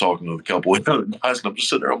out. And he was talking to a couple of other guys, and I'm just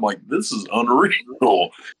sitting there. I'm like, this is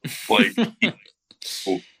unreal.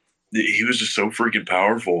 He was just so freaking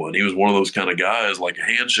powerful, and he was one of those kind of guys. Like a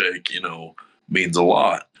handshake, means a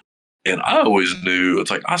lot. And I always knew, it's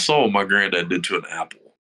like I saw what my granddad did to an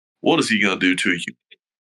apple. What is he going to do to a human?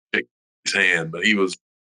 his hand, but he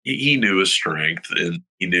knew his strength, and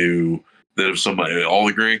he knew that if somebody, all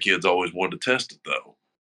the grandkids always wanted to test it though.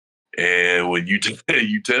 And when you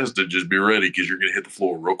you test it, just be ready because you're gonna hit the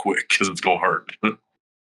floor real quick because it's gonna hurt.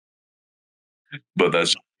 But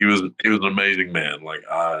he was an amazing man. Like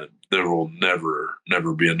there will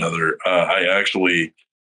never be another. I actually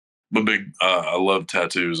I'm a big I love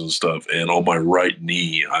tattoos and stuff, and on my right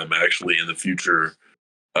knee, I'm actually in the future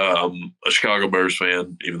a Chicago Bears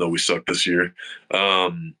fan, even though we suck this year.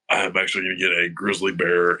 I'm actually going to get a grizzly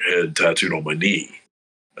bear head tattooed on my knee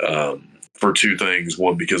for two things: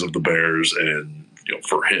 one, because of the Bears, and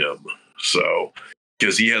for him. So,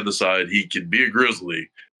 because he had decided he could be a grizzly,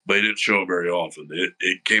 but he didn't show it very often.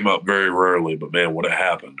 It came up very rarely, but man, when it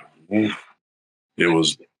happened, oof, it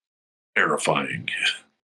was terrifying.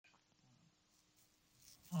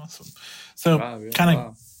 Awesome. So, kind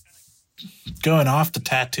of going off the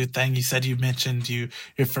tattoo thing, you said you mentioned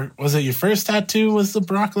was it your first tattoo was the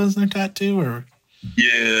Brock Lesnar tattoo, or?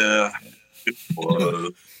 Yeah, it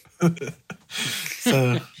was.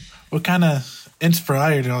 So, what kind of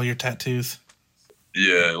inspired all your tattoos?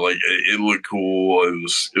 Yeah, like it looked cool. It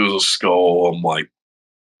was a skull. I'm like,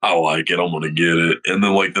 I like it. I'm gonna get it. And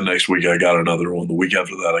then like the next week, I got another one. The week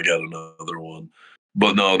after that, I got another one.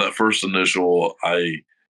 But no, that first initial, I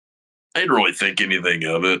didn't really think anything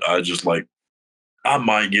of it. I just like, I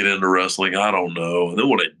might get into wrestling. I don't know. And then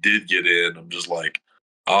when I did get in, I'm just like,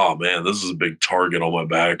 oh man, this is a big target on my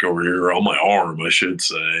back over here, on my arm, I should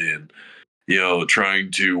say. And,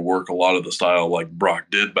 trying to work a lot of the style like Brock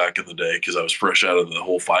did back in the day because I was fresh out of the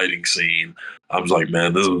whole fighting scene. I was like,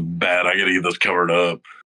 man, this is bad. I got to get this covered up.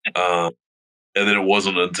 And then it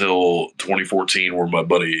wasn't until 2014 where my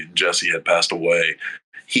buddy Jesse had passed away.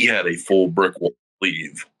 He had a full brick wall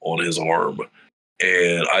sleeve on his arm.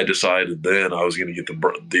 And I decided then I was going to get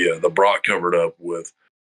the Brock covered up with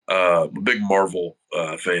a big Marvel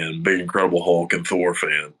fan, big Incredible Hulk and Thor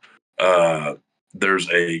fan. There's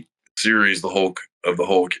a series, the Hulk.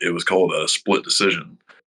 It was called a Split Decision,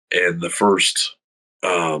 and the first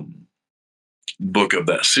book of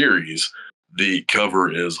that series, the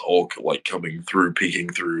cover is Hulk like coming through, peeking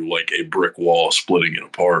through like a brick wall, splitting it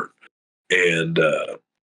apart, and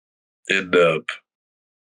end up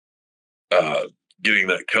getting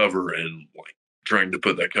that cover and like trying to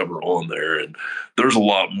put that cover on there. And there's a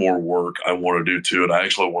lot more work I want to do to it. I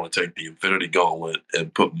actually want to take the Infinity Gauntlet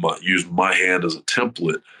and use my hand as a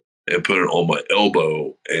template and put it on my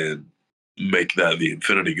elbow and make that the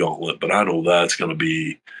Infinity Gauntlet. But I know that's gonna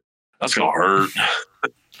hurt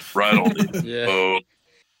right on the elbow.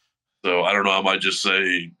 So I don't know. I might just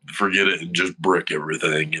say forget it and just brick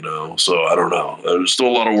everything, So I don't know. There's still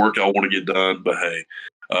a lot of work I want to get done, but hey,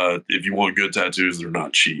 if you want good tattoos, they're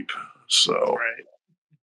not cheap. So, right.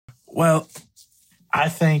 Well, I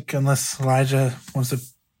think unless Elijah wants to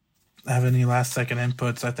have any last second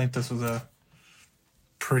inputs, I think this was a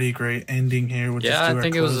pretty great ending here. We'll I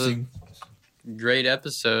think it was a great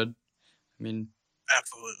episode. I mean,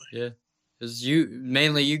 absolutely. Yeah. It was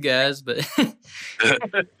mainly you guys, but, it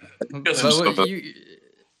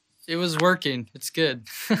was working. It's good.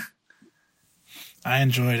 I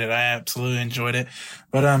enjoyed it. I absolutely enjoyed it.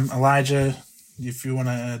 But Elijah, if you want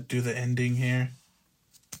to do the ending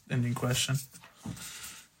question.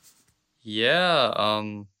 Yeah.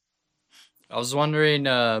 I was wondering.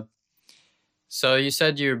 So you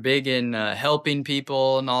said you're big in helping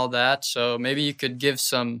people and all that. So maybe you could give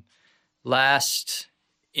some last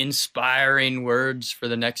inspiring words for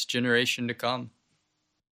the next generation to come.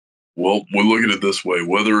 Well, we look at it this way: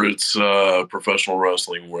 whether it's professional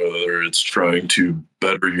wrestling, whether it's trying to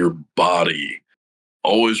better your body,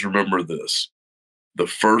 always remember this: the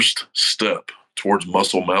first step towards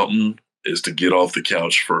Muscle Mountain is to get off the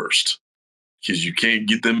couch first, because you can't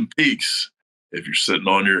get them peaks if you're sitting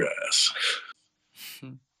on your ass.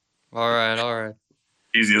 All right.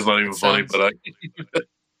 Easy, it's not even funny, but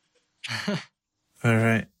All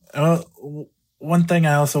right. One thing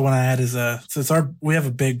I also want to add is since we have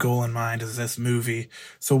a big goal in mind is this movie.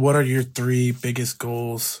 So what are your 3 biggest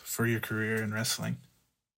goals for your career in wrestling?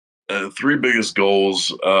 3 biggest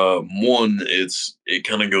goals. One, it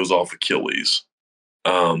kind of goes off Achilles.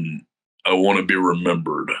 I want to be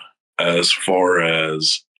remembered as far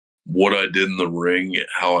as what I did in the ring,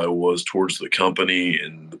 how I was towards the company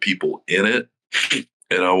and the people in it.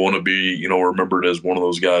 And I want to be, remembered as one of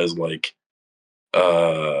those guys like,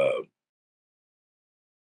 I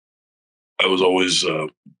was always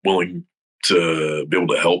willing to be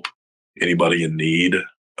able to help anybody in need.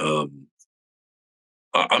 I'm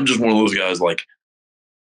just one of those guys like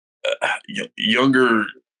younger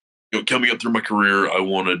coming up through my career, I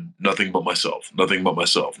wanted nothing but myself, nothing but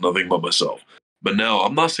myself, nothing but myself. But now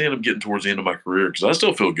I'm not saying I'm getting towards the end of my career because I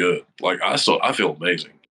still feel good. Like I feel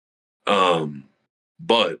amazing.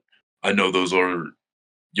 But I know those are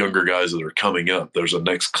younger guys that are coming up. There's a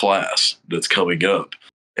next class that's coming up,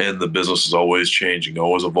 and the business is always changing,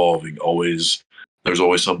 always evolving, there's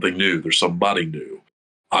always something new. There's somebody new.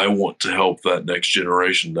 I want to help that next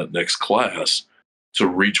generation, that next class, to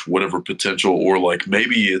reach whatever potential, or like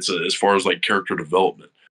maybe it's as far as like character development.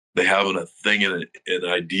 They have a thing and an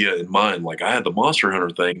idea in mind. Like I had the Monster Hunter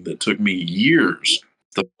thing that took me years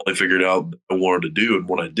to finally figure out what I wanted to do, and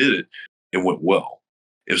when I did it, it went well.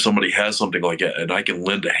 If somebody has something like that, and I can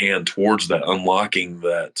lend a hand towards that, unlocking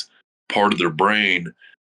that part of their brain,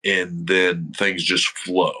 and then things just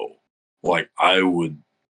flow. Like I would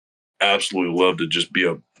absolutely love to just be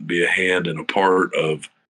a hand and a part of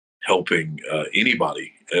helping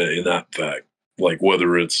anybody in that fact, like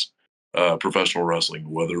whether it's professional wrestling,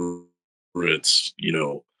 whether it's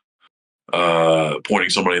pointing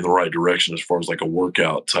somebody in the right direction as far as like a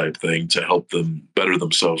workout type thing to help them better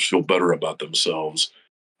themselves, feel better about themselves.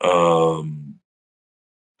 I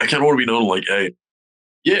kind of want to be known like, hey,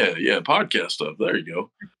 yeah, podcast stuff. There you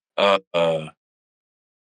go.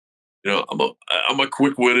 I'm a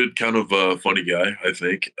quick-witted kind of funny guy. I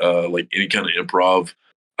think like any kind of improv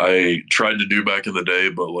I tried to do back in the day,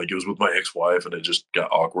 but like it was with my ex-wife, and it just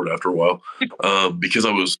got awkward after a while because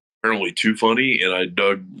I was apparently too funny, and I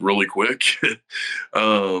dug really quick.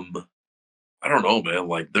 I don't know, man.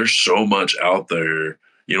 Like there's so much out there,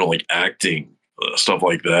 like acting stuff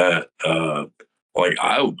like that. Like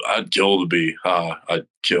I'd kill to be, I'd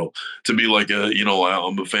kill to be like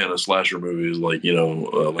I'm a fan of slasher movies, like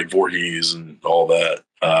like Voorhees and all that.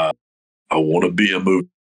 I want to be a movie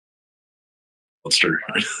monster,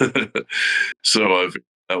 so I think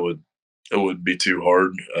it would be too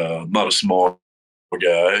hard. I'm not a small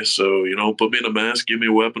guy, so put me in a mask, give me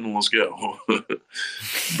a weapon, and let's go.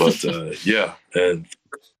 But yeah, and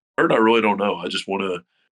third, I really don't know.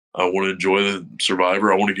 I want to enjoy the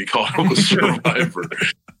Survivor. I want to get caught on the Survivor.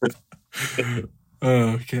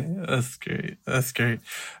 Okay, that's great. That's great.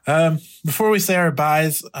 Before we say our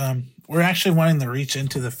byes, we're actually wanting to reach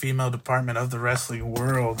into the female department of the wrestling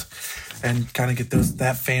world and kind of get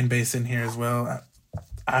that fan base in here as well.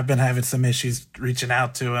 I've been having some issues reaching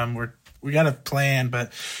out to them. We got a plan,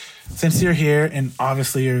 but since you're here and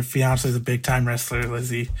obviously your fiance is a big time wrestler,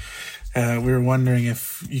 Lizzie, we were wondering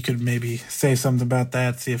if you could maybe say something about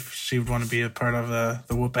that, see if she would want to be a part of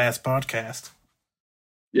the Whoop Ass podcast.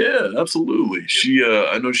 Yeah, absolutely. She,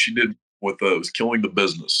 I know she did with it was Killing the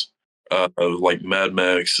Business, like Mad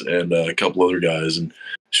Max and a couple other guys, and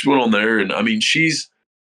she went on there. And I mean,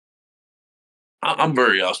 I'm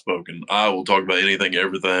very outspoken. I will talk about anything,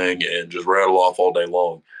 everything, and just rattle off all day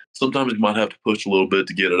long. Sometimes you might have to push a little bit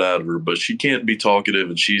to get it out of her, but she can be talkative,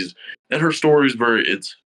 and her story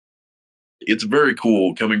is it's very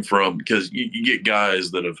cool coming from, because you get guys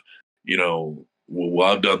that have, well,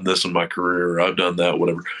 I've done this in my career, or I've done that,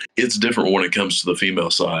 whatever. It's different when it comes to the female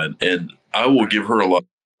side. And I will give her a lot,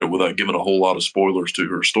 without giving a whole lot of spoilers to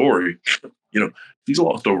her story. She's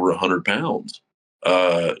lost over 100 pounds.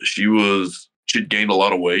 She'd gained a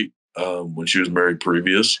lot of weight when she was married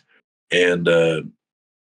previous. And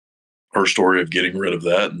her story of getting rid of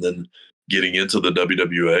that and then getting into the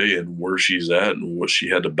WWA and where she's at and what she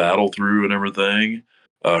had to battle through and everything,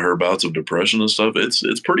 her bouts of depression and stuff,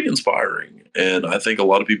 it's pretty inspiring. And I think a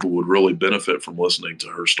lot of people would really benefit from listening to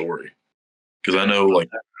her story. Because I know like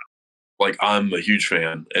I'm a huge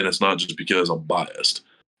fan, and it's not just because I'm biased,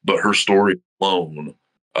 but her story alone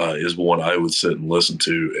is one I would sit and listen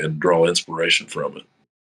to and draw inspiration from it.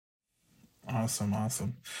 Awesome.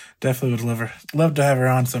 Definitely would love to have her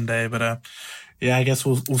on someday. But yeah, I guess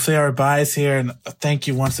we'll say our byes here. And thank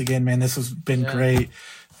you once again, man. This has been great.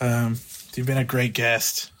 You've been a great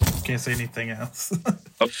guest. Can't say anything else.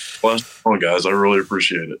 Well, guys, I really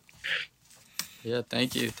appreciate it. Yeah,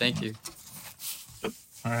 thank you.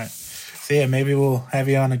 All right. So yeah, maybe we'll have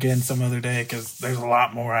you on again some other day, because there's a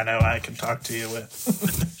lot more I know I can talk to you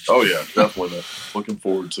with. Oh yeah, definitely, man. Looking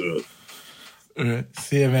forward to it. All right.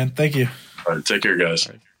 See you, man. Thank you. All right. Take care, guys.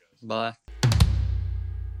 Right. Bye.